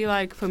I feel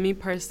like for me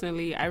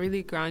personally, I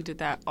really grounded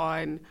that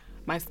on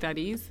my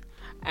studies,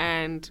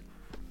 and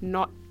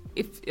not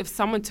if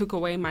someone took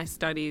away my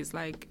studies,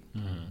 like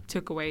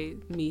took away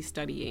me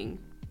studying,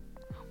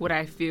 would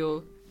I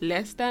feel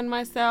less than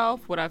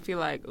myself? Would I feel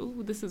like,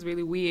 oh, this is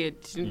really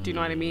weird? Do you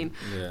know what I mean?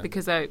 Yeah.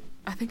 Because I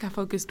think I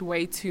focused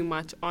way too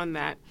much on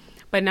that.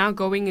 But now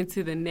going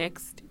into the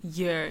next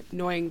year,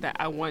 knowing that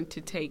I want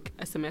to take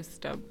a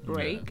semester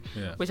break,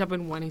 which I've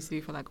been wanting to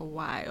do for like a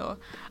while,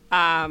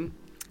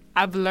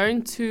 I've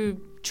learned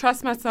to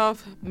trust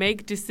myself,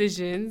 make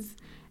decisions,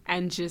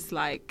 and just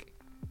like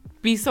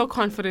be so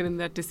confident in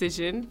that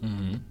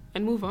decision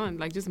and move on,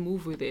 like just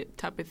move with it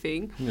type of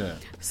thing. Yeah.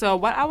 So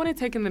what I want to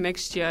take in the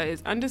next year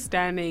is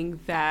understanding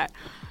that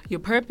your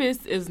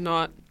purpose is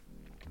not,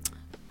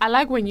 I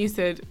like when you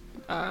said,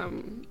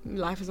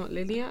 life is not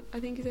linear,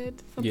 I think you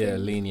said something. Yeah,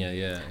 linear,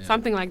 yeah.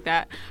 Something like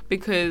that.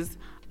 Because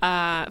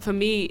for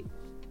me,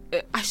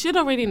 I should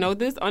already know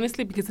this,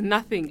 honestly, because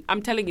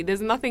I'm telling you,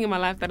 there's nothing in my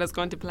life that has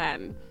gone to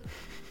plan.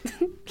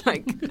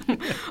 Like,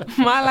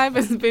 my life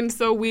has been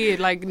so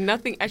weird. Like,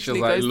 nothing actually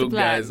goes to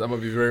plan. Guys, I'm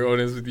going to be very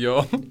honest with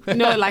y'all.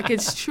 No, like,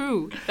 it's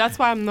true. That's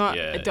why I'm not,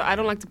 I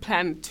don't like to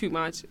plan too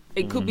much.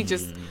 It could be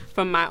just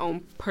from my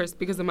own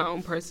because of my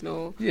own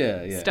personal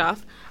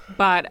stuff.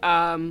 But,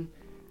 I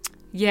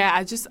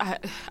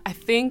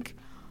think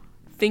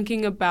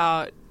thinking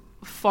about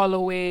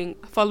following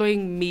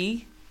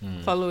me,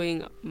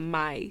 following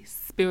my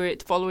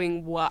spirit,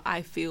 following what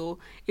I feel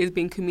is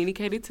being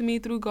communicated to me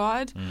through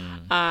God,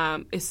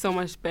 is so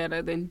much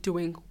better than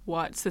doing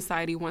what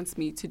society wants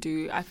me to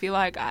do. I feel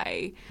like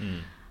I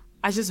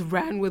just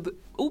ran with,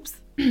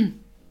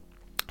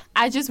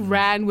 I just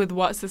ran with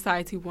what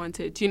society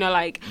wanted. You know,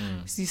 like,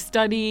 so you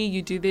study,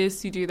 you do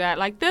this, you do that.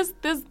 Like,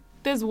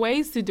 there's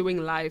ways to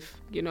doing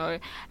life, you know,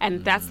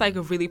 and that's like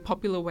a really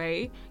popular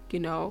way, you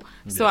know.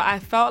 So I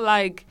felt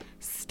like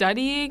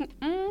studying,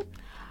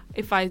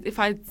 if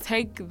I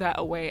take that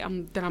away,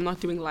 then I'm not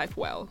doing life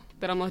well.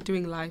 That I'm not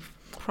doing life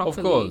properly.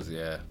 Of course,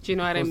 yeah. Do you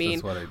know what I mean?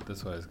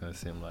 That's what it's gonna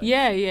seem like.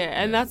 Yeah,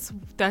 and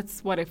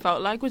that's what it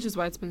felt like, which is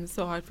why it's been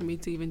so hard for me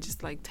to even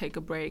just like take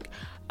a break.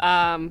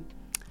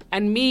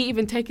 And me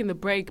even taking the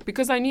break,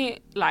 because I knew,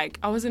 like,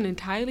 I wasn't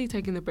entirely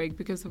taking the break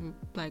because of,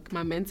 like,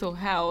 my mental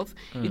health.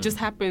 It just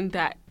happened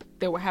that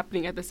they were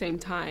happening at the same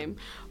time.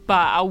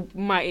 But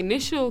my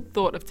initial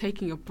thought of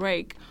taking a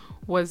break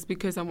was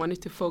because I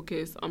wanted to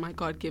focus on my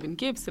God-given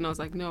gifts. And I was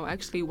like, no,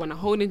 actually, when I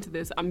hold into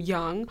this, I'm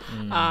young.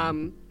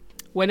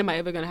 When am I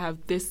ever going to have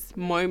this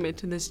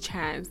moment and this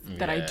chance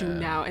that I do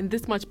now, and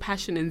this much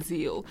passion and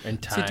zeal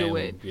to do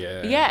it?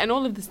 Yeah, and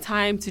all of this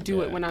time to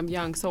do it when I'm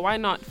young. So why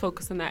not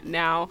focus on that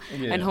now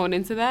and hone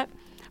into that?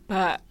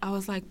 But I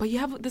was like, but you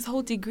have this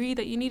whole degree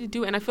that you need to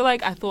do. And I feel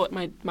like I thought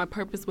my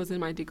purpose was in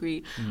my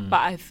degree.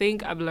 But I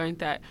think I've learned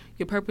that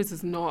your purpose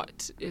is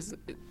not this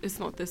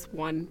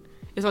one.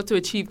 It's not to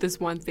achieve this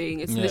one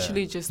thing. It's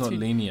literally just it's not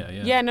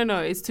linear. No.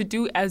 It's to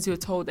do as you're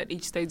told at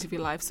each stage of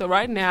your life. So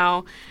right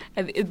now,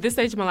 at this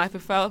stage of my life,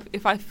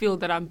 if I feel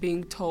that I'm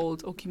being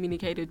told or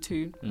communicated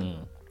to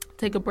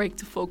take a break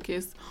to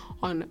focus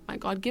on my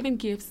God-given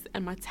gifts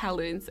and my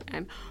talents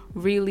and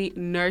really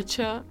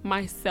nurture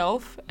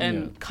myself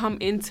and come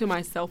into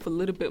myself a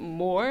little bit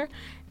more,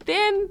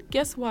 then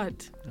guess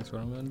what? That's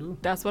what I'm gonna do.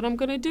 That's what I'm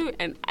gonna do,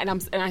 and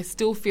I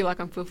still feel like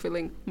I'm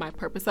fulfilling my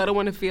purpose. I don't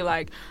want to feel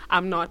like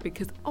I'm not,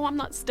 because I'm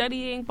not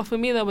studying. But for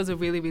me, that was a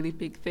really, really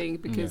big thing,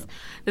 because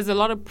there's a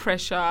lot of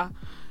pressure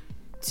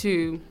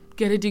to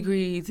get a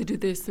degree, to do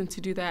this and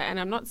to do that. And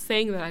I'm not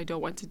saying that I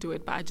don't want to do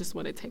it, but I just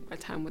want to take my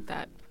time with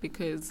that,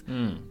 because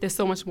there's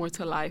so much more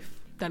to life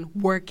than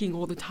working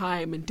all the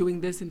time and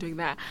doing this and doing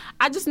that.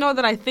 I just know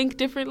that I think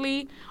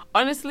differently.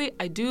 Honestly,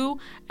 I do.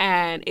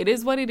 And it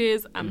is what it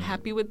is. I'm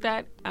happy with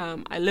that.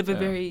 I live a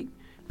very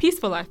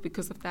peaceful life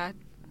because of that.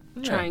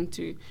 Trying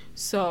to.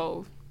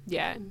 So,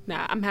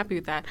 I'm happy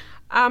with that.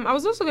 I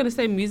was also going to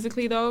say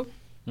musically, though.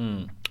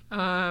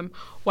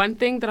 One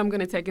thing that I'm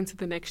going to take into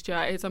the next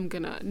year is I'm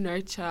going to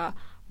nurture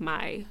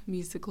my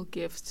musical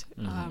gift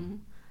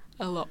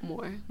a lot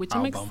more, which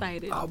I'm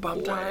excited.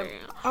 Album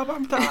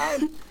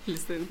time.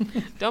 Listen,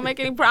 don't make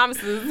any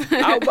promises.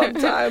 Album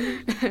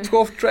time.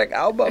 12-track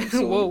album.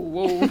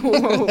 Whoa.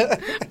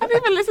 I didn't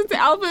even listen to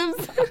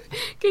albums.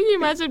 Can you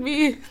imagine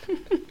me?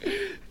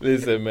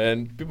 Listen,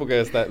 man, people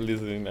gotta start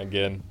listening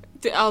again.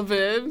 To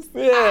albums?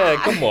 Yeah,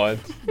 come on.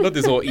 Not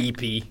this whole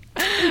EP.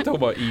 Talk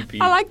about EP.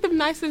 I like them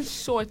nice and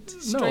short,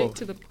 straight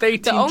to the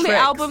point. The only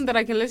album that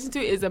I can listen to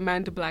is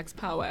Amanda Black's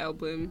Power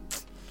album.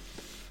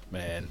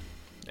 Man.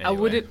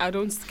 Anyway. I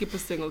don't skip a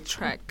single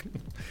track.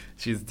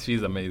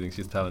 She's amazing.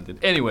 She's talented.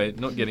 Anyway,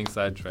 not getting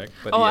sidetracked.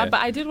 But Oh, yeah.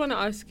 but I did want to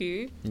ask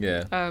you,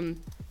 Yeah.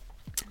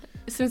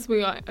 since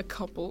we are a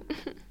couple,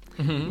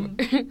 Couple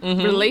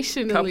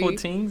relationally,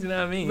 things, you know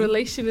what I mean?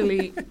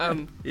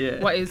 relationally, Yeah.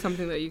 what is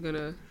something that you're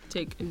gonna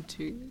take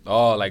into,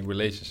 Oh, like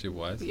relationship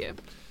wise? yeah,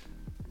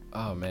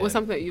 Oh man. or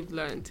something that you've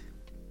learned?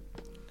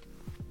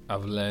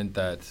 I've learned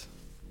that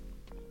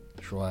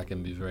Shua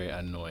can be very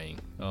annoying.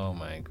 Oh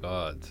my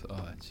god.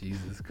 Oh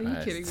Jesus Are you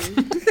Christ. kidding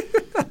me?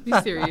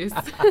 Be serious.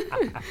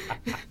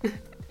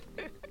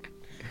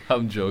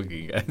 I'm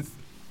joking, guys.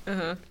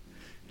 Uh-huh.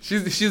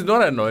 She's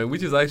not annoying,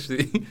 which is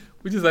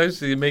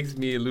actually makes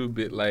me a little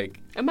bit like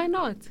Am I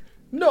not?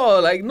 no,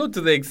 like not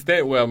to the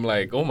extent where I'm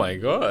like, oh my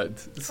god.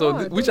 So Oh,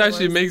 I which thought it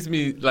actually was. makes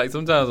me like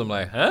sometimes I'm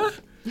like, huh?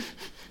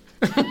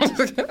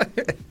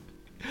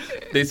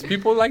 There's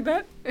people like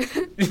that?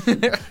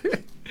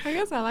 I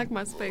guess I like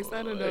my space.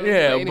 I don't know.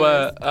 Yeah, anyways.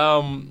 but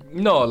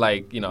no,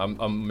 like, you know,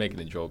 I'm making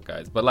a joke,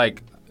 guys. But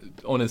like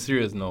on a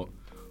serious note,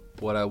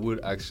 what I would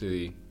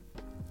actually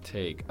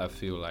take, I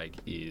feel like,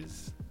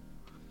 is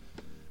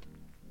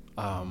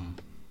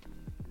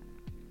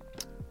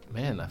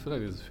man, I feel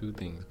like there's a few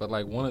things, but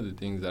like one of the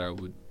things that I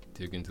would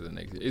take into the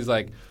next year is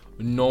like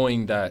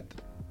knowing that,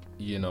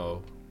 you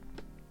know,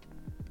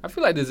 I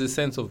feel like there's a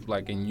sense of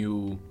like a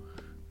new,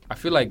 I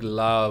feel like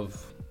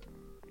love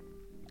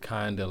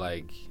kind of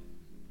like,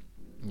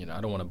 you know,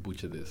 I don't want to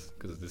butcher this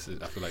because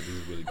I feel like this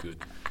is really good.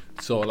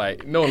 So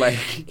like, no, like,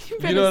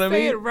 you know what I say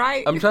mean? it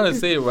right. I'm trying to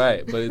say it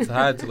right, but it's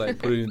hard to like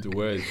put it into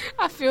words.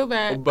 I feel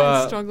that I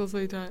But, struggle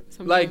sometimes.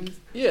 Like,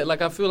 yeah,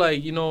 like I feel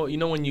like, you know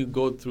when you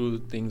go through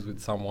things with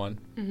someone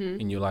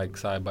Mm-hmm. and you're like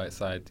side by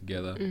side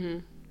together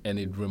and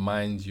it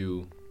reminds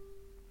you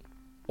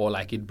or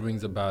like it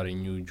brings about a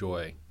new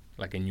joy,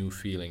 like a new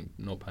feeling,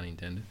 no pun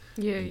intended.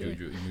 Yeah, a yeah.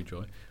 new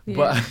joy. Yeah.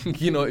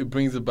 But, you know, it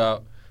brings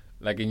about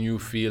like a new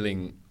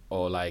feeling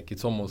or like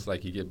it's almost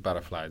like you get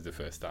butterflies the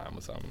first time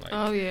or something. Like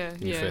Oh yeah,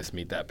 when you yeah. first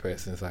meet that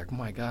person, it's like, oh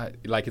my God.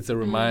 Like it's a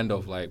reminder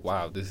of like,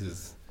 wow, this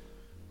is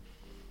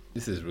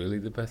really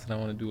the person I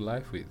want to do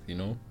life with, you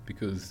know?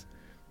 Because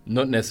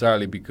not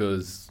necessarily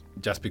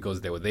just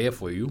because they were there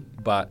for you,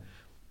 but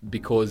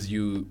because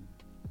you,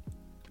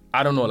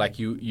 I don't know, like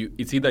you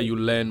it's either you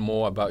learn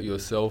more about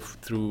yourself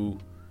through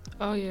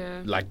Oh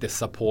yeah. like the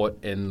support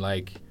and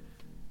like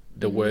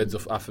the words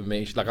of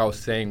affirmation. Like I was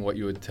saying what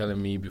you were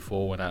telling me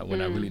before when I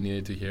really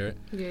needed to hear it.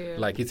 Yeah.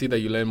 Like it's either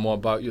you learn more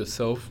about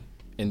yourself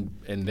and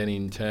then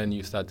in turn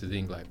you start to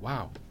think like,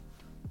 wow,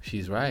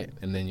 she's right.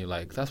 And then you're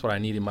like, that's what I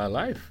need in my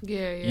life.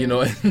 Yeah, yeah. You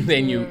know, and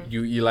then Yeah.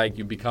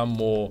 you become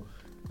more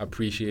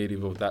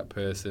appreciative of that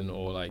person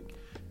or like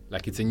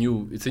it's a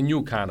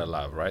new kind of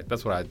love, right?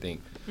 That's what I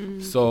think.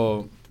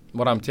 So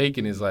what I'm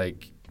taking is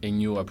like a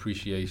new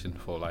appreciation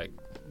for like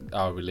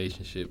our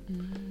relationship,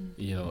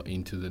 you know,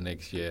 into the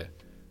next year.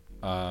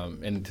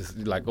 And just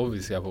like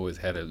obviously I've always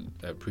had an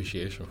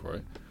appreciation for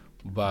it,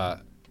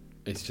 but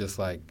it's just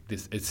like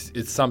this.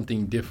 It's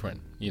something different,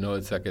 you know.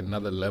 It's like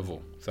another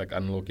level. It's like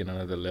unlocking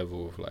another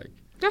level of like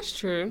That's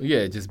true.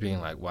 yeah, just being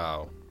like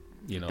wow,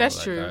 you know. That's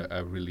like true. I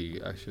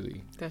really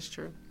actually That's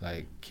true.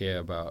 like care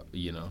about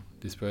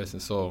this person.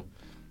 So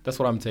that's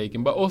what I'm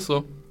taking. But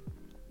also,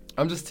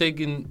 I'm just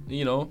taking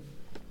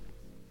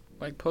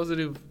like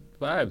positive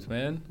vibes,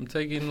 man. I'm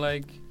taking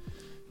like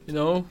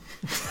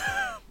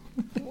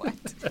What?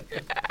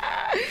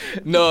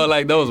 no,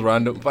 like that was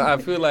random. But I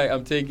feel like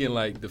I'm taking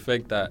like the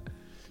fact that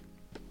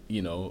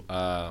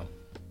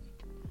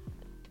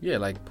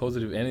like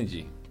positive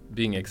energy,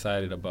 being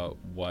excited about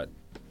what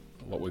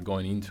we're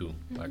going into,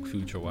 like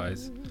future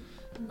wise.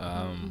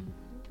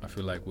 I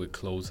feel like we're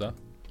closer.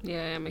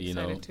 Yeah, I'm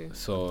excited too.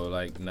 So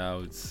like now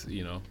it's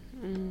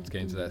it's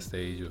getting to that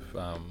stage of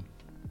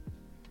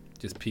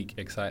just peak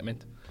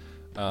excitement.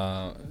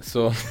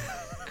 So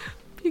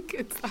Peak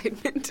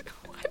excitement.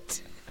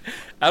 What?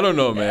 I don't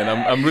know, man.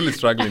 I'm really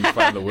struggling to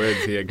find the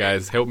words here,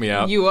 guys. Help me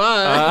out. You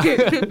are.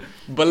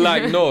 But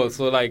like no,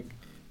 so like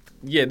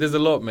yeah, there's a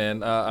lot,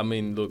 man. I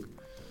mean, look,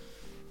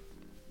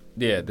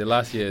 yeah, the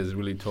last year has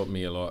really taught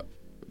me a lot,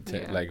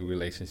 like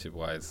relationship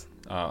wise.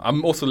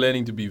 I'm also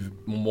learning to be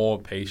more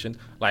patient,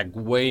 like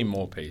way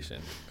more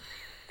patient,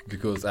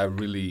 because I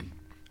really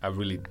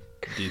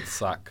did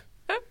suck.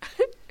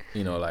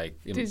 Like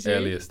in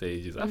earlier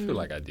stages, I feel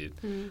like I did.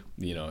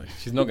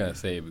 She's not gonna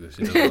say it because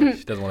she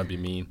doesn't want to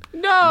be mean.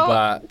 No.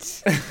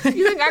 But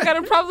You think I got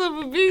a problem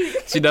with me?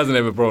 she doesn't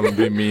have a problem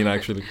being mean,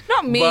 actually.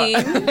 Not mean.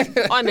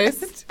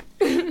 Honest.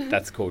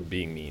 That's called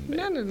being mean,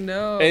 man.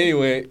 No.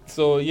 Anyway,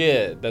 so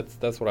yeah,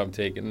 that's what I'm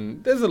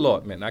taking. There's a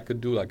lot, man. I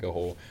could do like a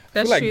whole.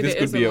 That's I feel like true, this there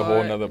could is be a a whole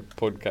lot. nother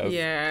podcast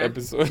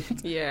episode.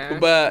 Yeah.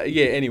 But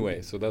yeah,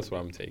 anyway, so that's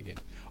what I'm taking.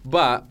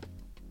 But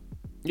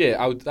yeah,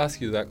 I would ask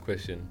you that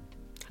question.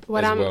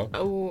 What as I'm. well.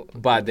 Oh,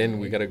 But then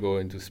we gotta go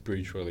into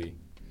spiritually.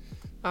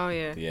 oh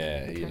yeah.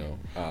 Yeah,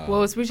 Okay.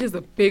 Well, which is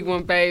a big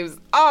one, babes.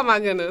 Oh my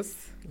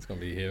goodness. it's gonna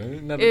be here in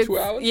another 2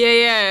 hours.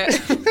 Yeah.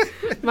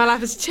 My life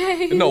has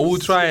changed. No, we'll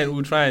try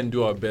and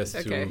do our best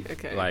Okay, to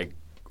okay. like,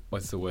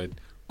 what's the word?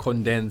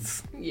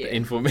 condense Yeah. the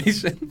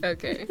information.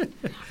 Okay.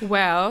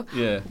 Well,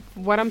 Yeah.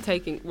 what I'm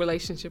taking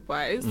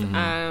relationship-wise,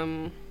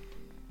 Mm-hmm.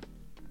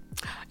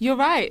 You're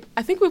right.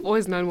 I think we've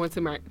always known when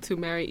to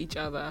marry each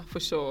other, for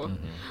sure.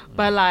 Mm-hmm.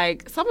 But,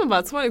 like, something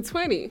about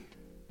 2020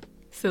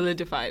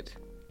 solidified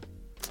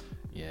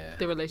Yeah.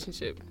 the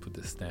relationship. Put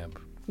the stamp.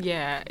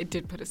 Yeah, it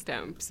did put a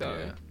stamp. So,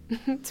 Yeah.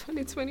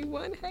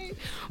 2021, hey.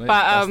 But, But,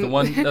 that's the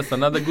one. That's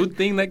another good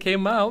thing that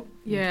came out.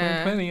 in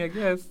Yeah. 2020, I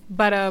guess.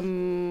 But,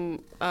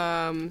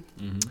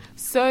 Mm-hmm.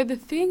 so the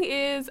thing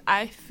is,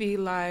 I feel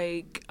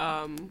like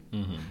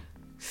Mm-hmm.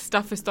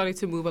 stuff is starting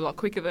to move a lot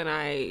quicker than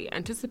I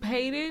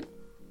anticipated.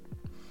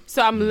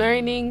 So I'm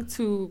learning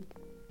to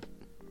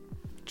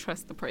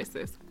trust the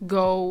process.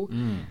 Go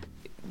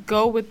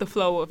with the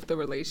flow of the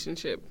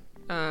relationship.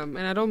 And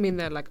I don't mean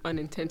that like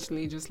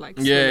unintentionally, just like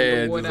swim in Yeah, the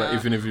just water like,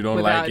 even if you don't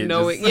without like it,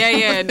 knowing.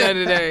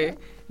 just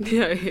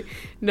No,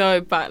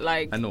 no, but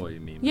like I know what you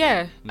mean.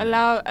 yeah,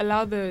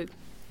 allow the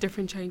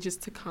different changes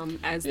to come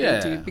as Yeah.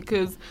 they do,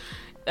 because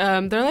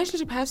the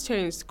relationship has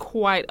changed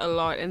quite a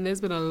lot, and there's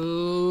been a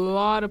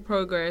lot of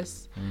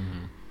progress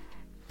Mm-hmm.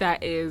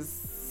 that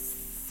is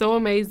so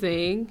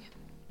amazing,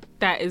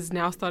 that it's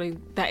now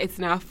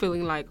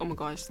feeling like, oh my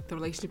gosh, the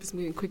relationship is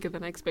moving quicker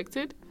than I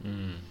expected.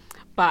 Mm.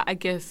 But I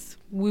guess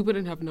we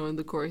wouldn't have known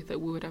the growth that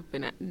we would have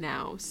been at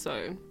now.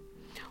 So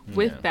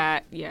with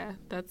that,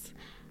 that's,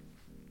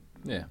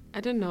 Yeah.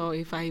 I don't know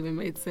if I even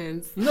made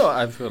sense. No,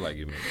 I feel like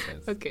it makes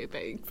sense. Okay,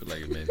 thanks. I feel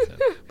like it made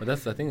sense. But I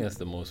think that's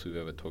the most we've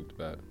ever talked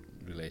about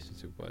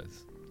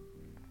relationship-wise.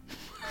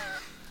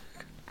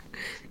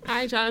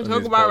 I ain't trying to On talk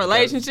this about podcast.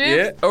 relationships.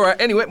 Yeah. All right.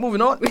 Anyway,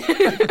 moving on.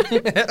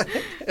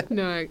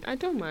 No, I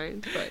don't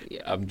mind, but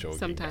yeah. I'm joking.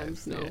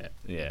 Sometimes, guys. no.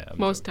 Yeah. I'm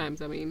Most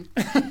times, I mean.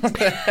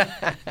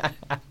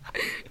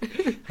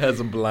 has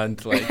a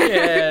blunt like,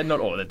 yeah, not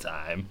all the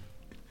time.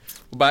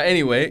 But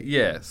anyway,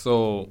 yeah.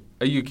 So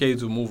are you okay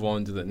to move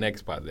on to the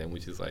next part then,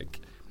 which is like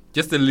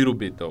just a little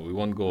bit though. We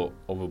won't go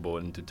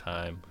overboard into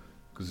time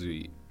because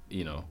we,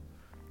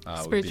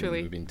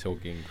 Spiritually. we've been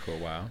talking for a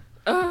while.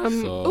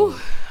 Ooh,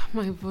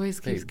 my voice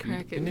keeps You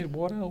cracking. need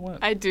water or what?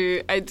 I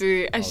do. I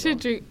Hold should on.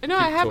 drink. No,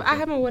 Keep I have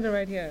talking. my water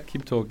right here.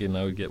 Keep talking.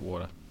 Now we get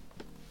water.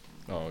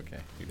 Oh, okay.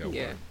 You got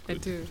Yeah, water. I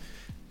Good. do.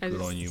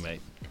 Good on you,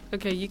 mate.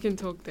 Okay, you can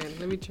talk then.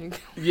 Let me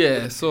drink.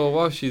 Yeah. So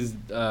while she's,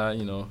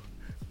 drinking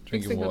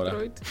Fixing her water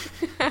throat.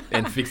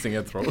 and fixing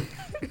her throat,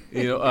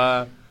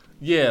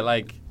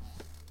 like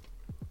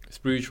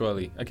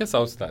spiritually, I guess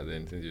I'll start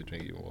then since you're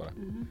drinking water.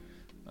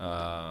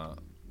 Mm-hmm.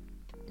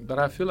 But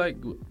I feel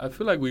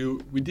like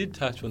we did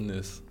touch on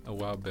this a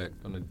while back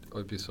on an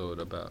episode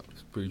about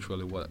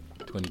spiritually what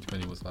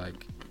 2020 was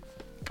like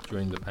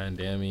during the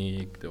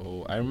pandemic.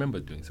 I remember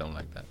doing something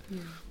like that. Yeah.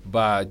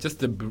 But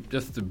just a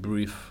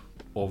brief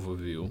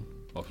overview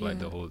of like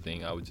Yeah. the whole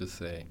thing, I would just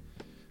say,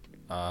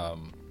 I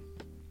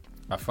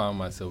found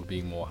myself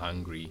being more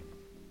hungry,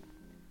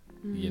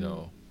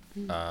 to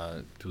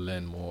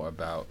learn more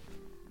about,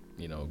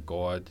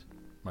 God,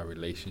 my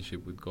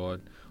relationship with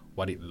God,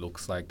 what it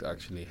looks like to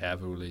actually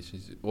have a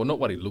relationship. Well, not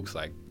what it looks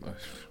like,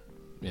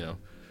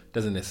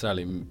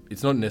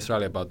 it's not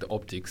necessarily about the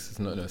optics. It's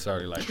not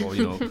necessarily like,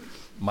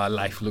 my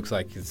life looks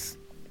like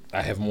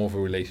I have more of a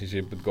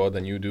relationship with God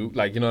than you do.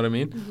 Like, you know what I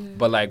mean? Yeah.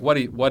 But like what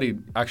it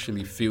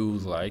actually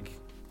feels like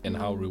and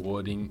how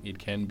rewarding it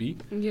can be.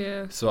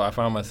 Yeah. So I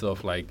found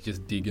myself like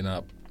just digging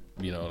up,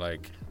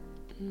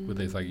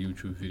 whether it's like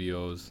YouTube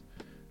videos,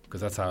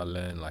 because that's how I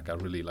learn. Like I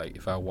really like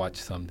if I watch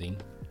something.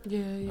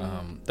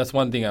 Yeah. That's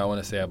one thing I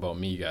want to say about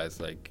me, guys.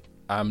 Like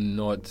I'm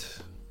not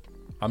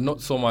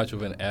so much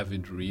of an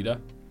avid reader.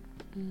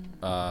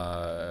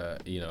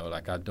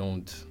 Like I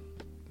don't,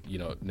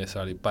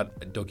 necessarily.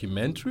 But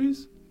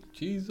documentaries,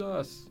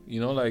 Jesus,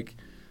 like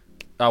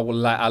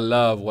I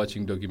love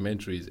watching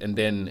documentaries. And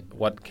then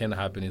what can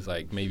happen is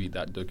like maybe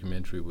that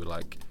documentary will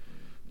like,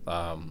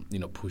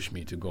 push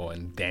me to go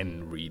and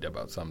then read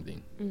about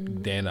something.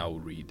 Then I will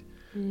read.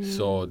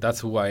 So that's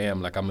who I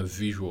am. Like I'm a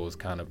visuals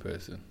kind of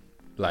person.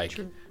 Like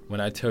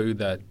when I tell you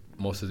that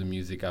most of the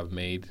music I've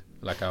made,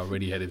 like I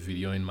already had a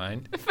video in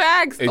mind.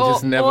 Facts. It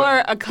just never-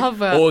 or a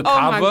cover. Or a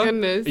Oh my cover,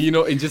 goodness.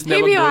 it just He'd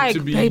never be got like,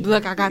 to be. babe,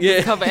 look, I got Yeah.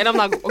 this cover. And I'm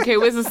like, okay,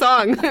 where's the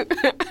song?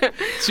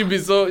 She'd be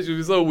so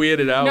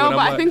weirded out. No, when but I'm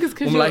I like, think it's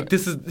 'cause I'm you're- like,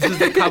 this is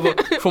the cover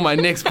for my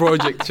next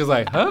project. She's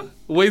like, huh?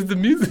 Where's the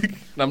music?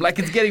 And I'm like,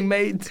 it's getting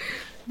made.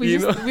 We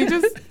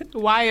just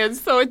wired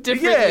so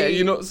differently.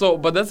 Yeah, so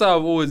but that's how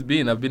I've always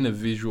been. I've been a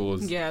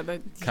visuals. Yeah,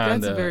 that's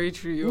Kinda- very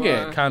true. You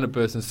Yeah, are. kind of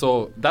person.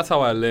 So that's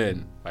how I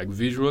learn, like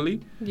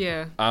visually.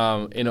 Yeah.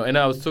 And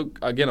I was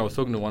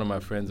talking to one of my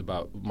friends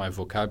about my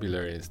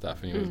vocabulary and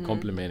stuff, and he was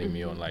complimenting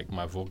me on like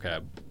my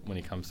vocab when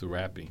it comes to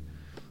rapping.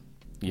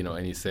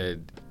 And he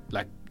said,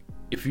 like,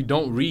 if you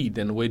don't read,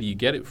 then where do you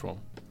get it from?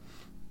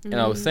 And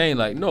I was saying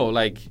like, no,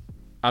 like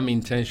I'm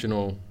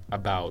intentional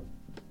about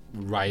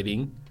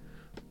writing,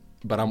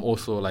 but I'm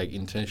also like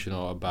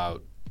intentional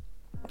about,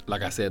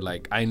 like I said,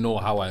 like I know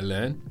how I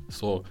learn.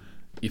 So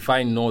if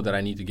I know that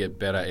I need to get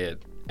better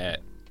at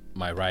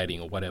my writing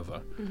or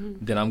whatever,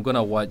 then I'm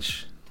gonna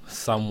watch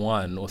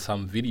someone or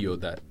some video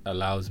that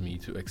allows me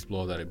to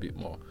explore that a bit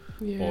more.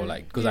 Yeah. Or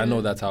like, because I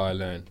know that's how I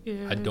learn.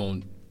 Yeah. I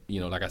don't,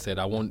 like I said,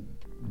 I won't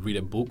read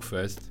a book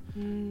first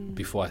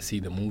before I see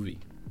the movie.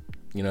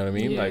 You know what I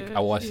mean? Yeah, like I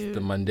watched yeah. the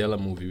Mandela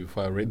movie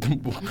before I read the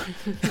book.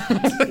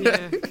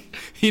 Yeah.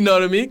 You know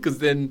what I mean? Because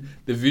then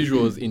the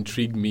visuals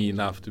intrigued me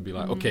enough to be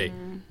like, okay,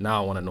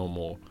 now I want to know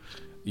more.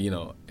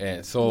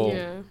 And so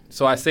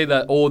I say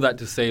that all that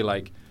to say,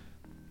 like,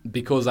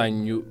 because I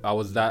knew I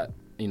was that,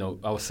 I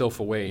was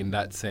self-aware in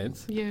that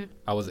sense. Yeah.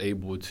 I was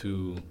able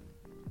to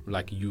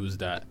like use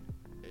that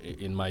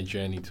in my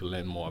journey to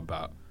learn more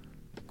about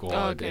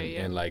God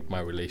and like my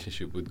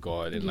relationship with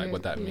God and like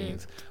what that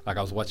means. Like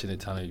I was watching a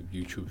ton of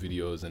YouTube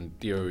videos and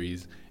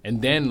theories,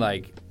 and then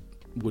like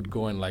would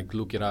go and like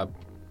look it up,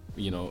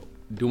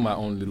 do my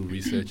own little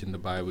research in the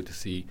Bible to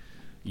see,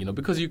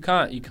 because you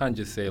can't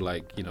just say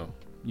like,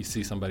 you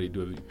see somebody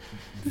do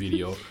a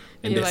video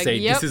and they like, say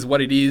this is what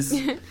it is,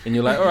 and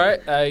you're like, all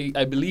right,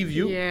 I believe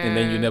you, and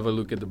then you never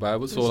look at the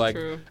Bible. So That's like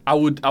true. I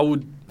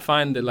would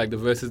find that like the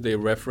verses they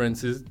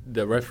reference,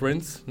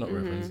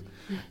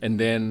 and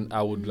then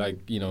I would like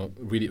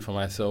read it for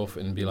myself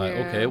and be like,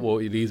 okay, well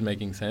it is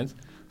making sense.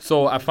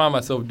 So I found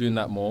myself doing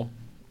that more,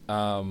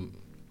 so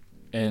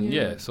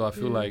I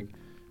feel like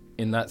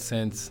in that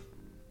sense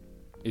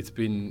it's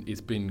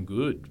been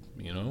good.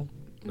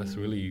 That's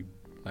really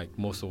like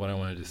most of what I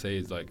wanted to say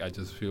is like I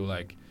just feel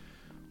like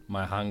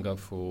my hunger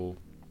for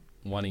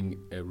wanting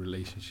a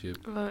relationship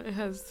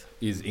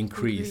is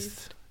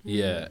increased.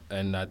 Yeah,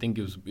 and I think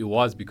it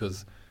was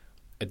because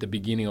at the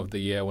beginning of the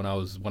year when I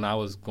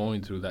was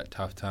going through that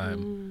tough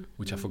time,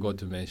 which I forgot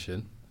to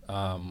mention,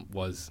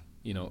 was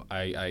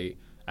I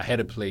had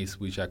a place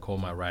which I call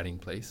my writing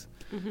place.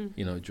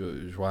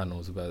 Joa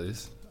knows about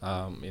this.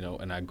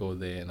 And I go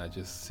there and I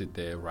just sit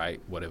there,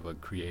 write whatever,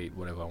 create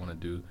whatever I want to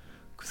do.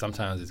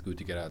 Sometimes it's good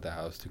to get out of the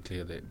house to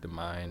clear the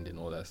mind and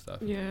all that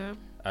stuff. Yeah.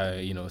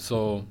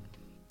 So,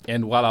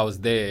 and while I was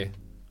there,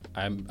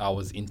 I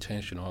was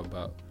intentional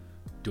about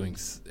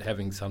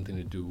having something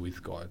to do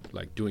with God,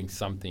 like doing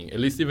something, at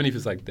least even if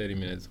it's like 30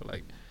 minutes or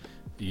like,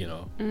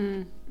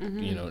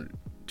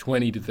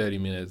 20 to 30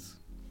 minutes.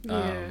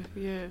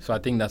 So I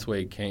think that's where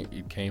it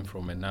came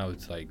from, and now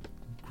it's like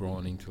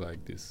grown into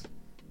like this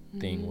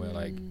thing where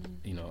like,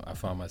 I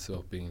found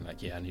myself being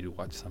like, I need to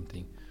watch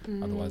something.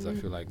 Otherwise I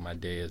feel like my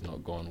day has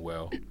not gone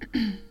well.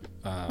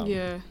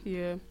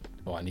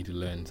 Or I need to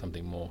learn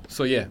something more.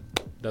 So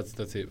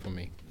that's it for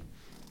me.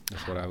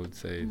 That's what I would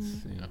say.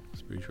 It's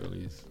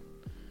spiritually is.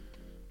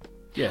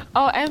 Yeah.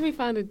 Oh, and we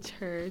found a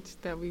church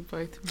that we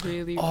both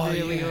really like. Oh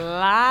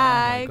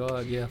my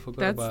God, yeah, I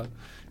forgot about.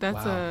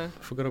 I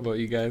forgot about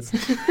you guys.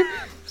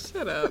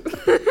 Shut up.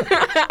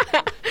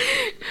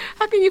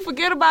 How can you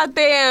forget about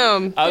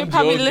them? They're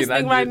probably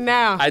listening right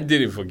now. I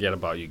didn't forget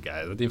about you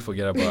guys. I didn't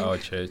forget about our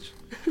church.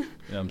 You know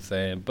what I'm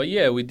saying? But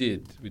yeah, we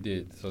did.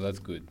 So that's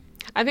good.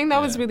 I think that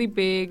was really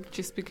big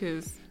just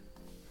because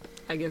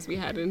I guess we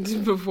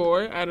hadn't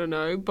before. I don't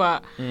know.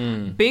 But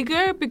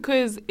bigger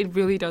because it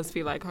really does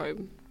feel like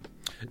home.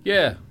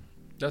 Yeah,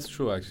 that's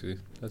true actually.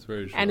 That's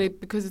very true. And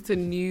because it's a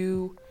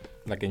new...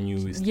 Like a new...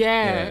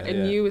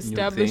 new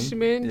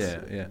establishment.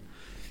 Yeah.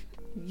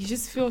 You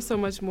just feel so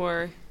much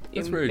more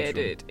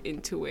embedded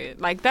into it.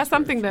 Like that's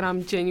something that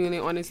I'm genuinely,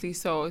 honestly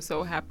so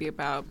happy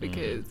about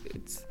because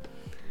it's...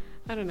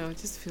 I don't know, it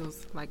just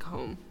feels like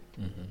home.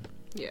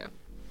 Yeah.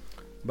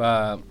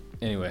 But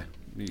anyway,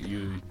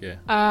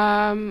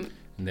 and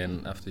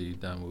then after you're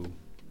done, we'll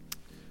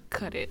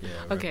cut it.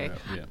 Yeah, okay.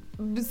 Yeah.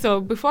 So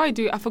before I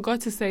do, I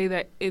forgot to say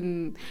that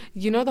in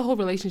the whole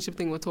relationship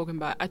thing we're talking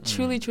about, I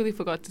truly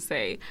forgot to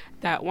say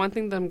that one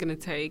thing that I'm going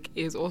to take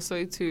is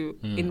also to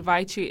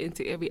invite you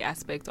into every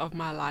aspect of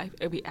my life,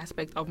 every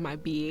aspect of my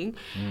being.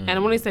 And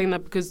I'm only saying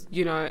that because,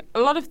 a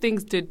lot of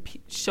things did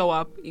show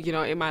up,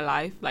 in my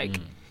life. Like,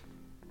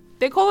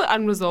 they call it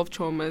unresolved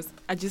traumas.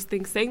 I just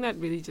think saying that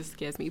really just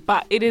scares me.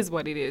 But it is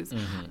what it is.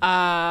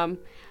 And,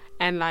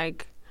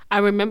 like, I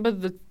remember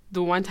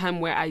the one time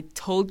where I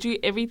told you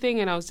everything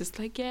and I was just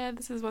like, yeah,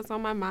 this is what's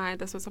on my mind.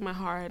 That's what's on my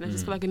heart. And I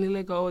just feel like I need to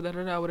let go,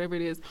 whatever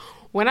it is.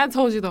 When I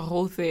told you the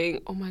whole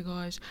thing, oh, my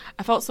gosh,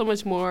 I felt so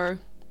much more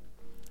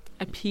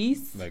at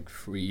peace. Like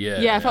free,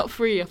 Yeah, I felt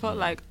free. I felt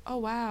like, oh,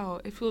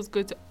 wow, it feels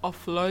good to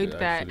offload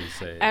that.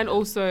 And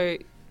also,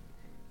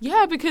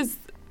 because...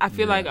 I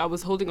feel like I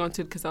was holding on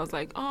to it because I was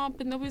like, oh,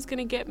 but nobody's going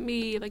to get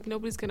me. Like,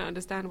 nobody's going to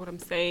understand what I'm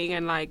saying.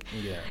 And, like,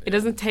 it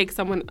doesn't take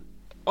someone...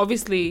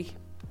 Obviously,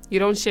 you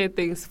don't share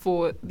things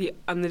for the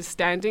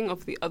understanding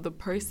of the other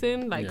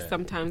person. Like,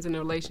 sometimes in a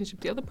relationship,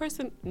 the other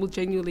person will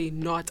genuinely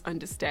not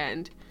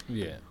understand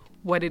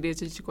what it is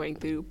that you're going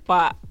through.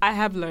 But I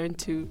have learned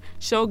to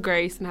show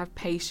grace and have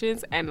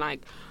patience and,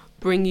 like,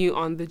 bring you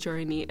on the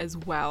journey as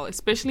well,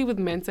 especially with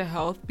mental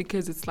health,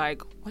 because it's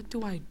like, what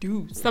do I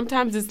do?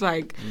 Sometimes it's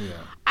like,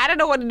 I don't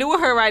know what to do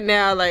with her right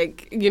now,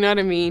 like, you know what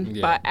I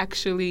mean? But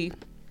actually,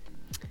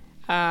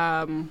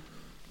 putting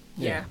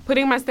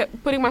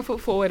my foot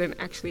forward and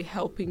actually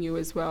helping you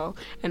as well,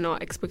 and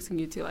not expecting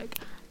you to like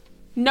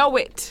know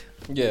it.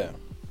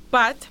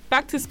 But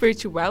back to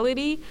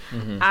spirituality,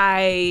 Mm-hmm.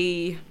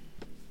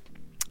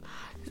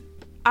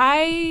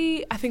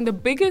 I think the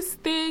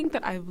biggest thing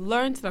that I've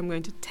learned that I'm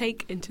going to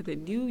take into the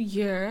new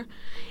year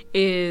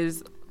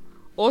is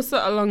also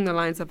along the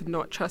lines of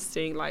not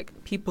trusting like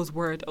people's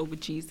word over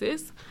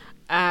Jesus.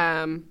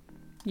 There's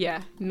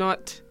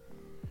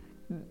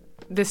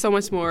so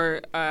much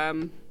more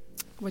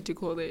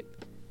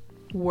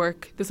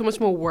work. There's so much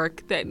more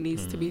work that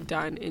needs to be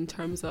done in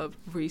terms of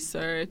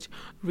research,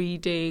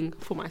 reading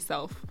for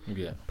myself.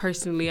 Yeah.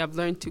 Personally, I've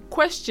learned to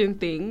question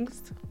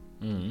things.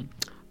 Mm-hmm.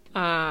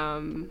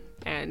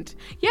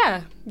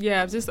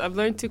 I've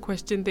learned to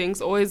question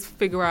things, always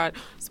figure out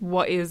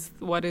what is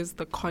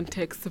the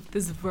context of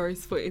this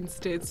verse, for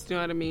instance. Do you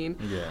know what I mean?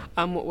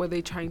 Yeah. What were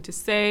they trying to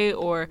say?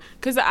 Or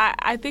because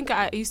I think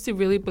I used to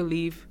really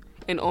believe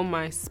in all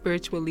my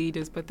spiritual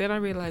leaders, but then I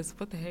realized,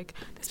 what the heck?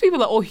 These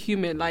people are all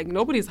human. Like,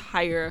 nobody's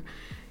higher,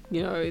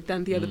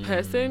 than the other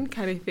person,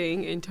 kind of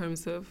thing, in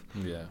terms of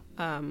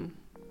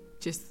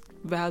just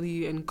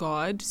value in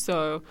God.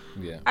 So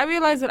I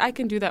realized that I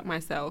can do that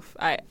myself.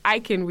 I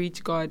can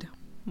reach God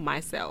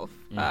myself,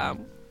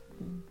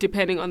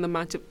 depending on the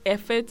amount of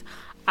effort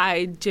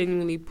I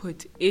genuinely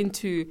put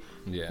into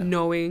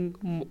knowing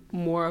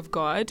more of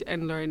God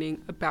and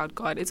learning about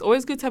God. It's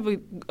always good to have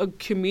a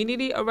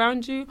community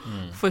around you,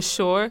 for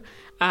sure.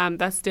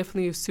 That's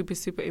definitely super,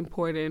 super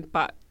important,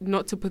 but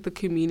not to put the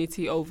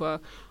community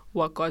over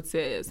what God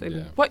says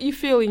and what you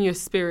feel in your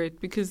spirit,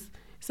 because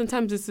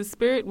sometimes it's the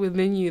spirit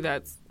within you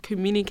that's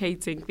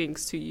communicating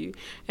things to you.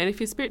 And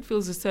if your spirit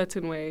feels a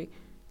certain way,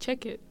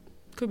 check it.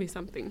 Could be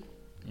something.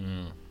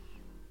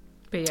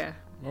 But yeah.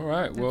 All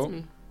right. Well,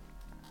 me.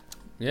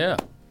 Yeah.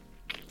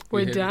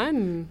 We're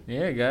done.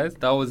 Yeah, guys.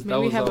 That was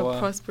we have a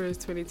prosperous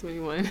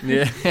 2021.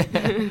 Yeah.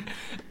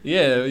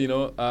 Yeah,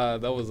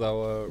 that was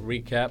our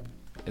recap,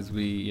 as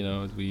we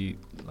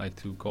like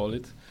to call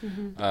it.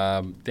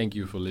 Thank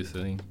you for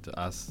listening to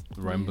us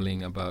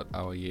rambling about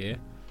our year.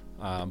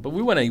 But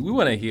we want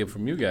to hear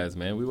from you guys,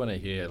 man. We want to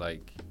hear,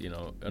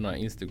 on our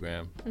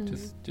Instagram.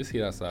 Just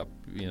hit us up,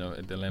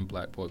 at the Lamp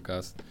Black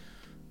Podcast.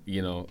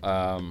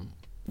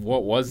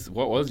 What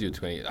was your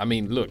 20? I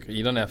mean, look,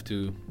 you don't have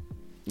to,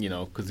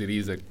 because it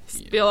is a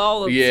spill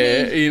all of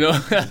tea.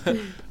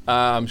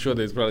 I'm sure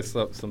there's probably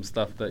some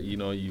stuff that you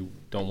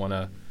don't want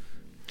to.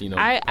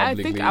 I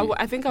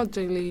think I'll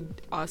generally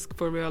ask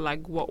for real,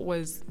 like, what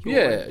was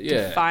your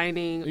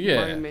defining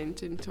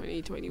moment in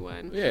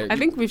 2021? Yeah, I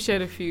think we've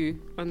shared a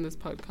few on this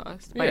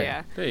podcast.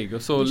 But there you go.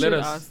 So let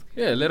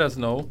us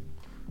know.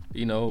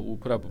 We'll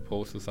put up a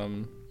post or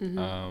something.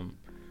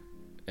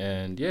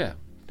 And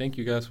thank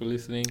you guys for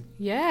listening.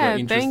 Yeah,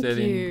 thank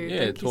you.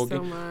 Thank you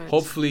so much.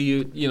 Hopefully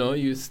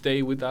you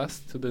stay with us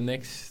to the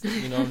next, to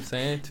the next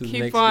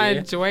on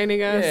year.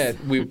 Joining us. Yeah,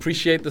 we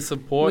appreciate the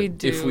support. We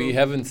do. If we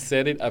haven't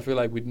said it, I feel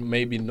like we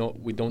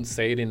don't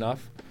say it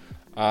enough.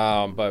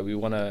 But we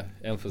want to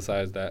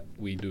emphasize that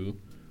we do.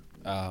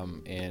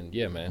 And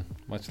man,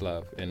 much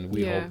love. And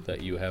we hope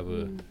that you have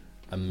an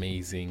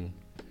amazing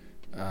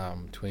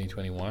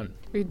 2021.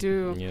 We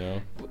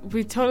do.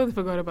 We totally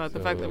forgot about the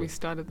fact that we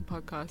started the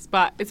podcast,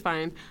 but it's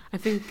fine. I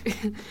think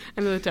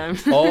another time.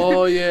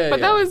 Oh yeah. But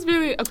that was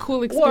really a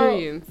cool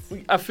experience.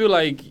 Well, I feel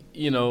like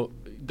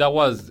that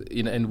was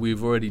and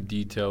we've already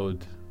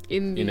detailed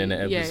in an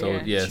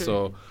episode. Yeah.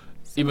 So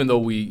even though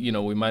we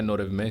might not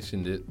have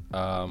mentioned it,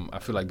 I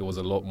feel like there was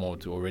a lot more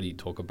to already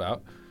talk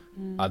about.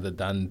 Other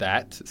than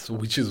that, so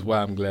which is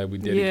why I'm glad we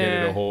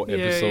dedicated a whole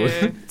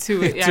episode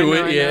to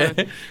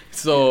it.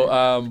 So,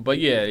 but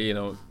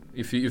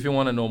if you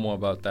want to know more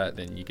about that,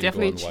 then you can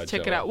definitely go and watch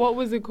check it out. What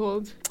was it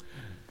called?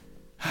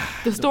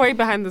 The story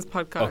behind this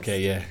podcast.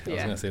 Okay, I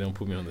was gonna say, don't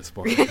put me on the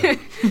spot.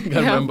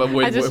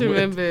 I just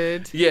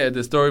remembered. Yeah,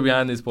 the story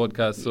behind this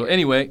podcast. So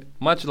anyway,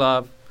 much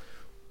love,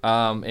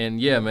 and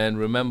man,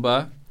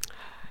 remember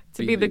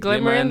to be the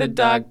glimmer in the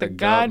dark that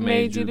God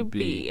made you to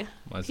be.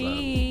 Much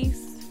Peace.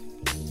 love.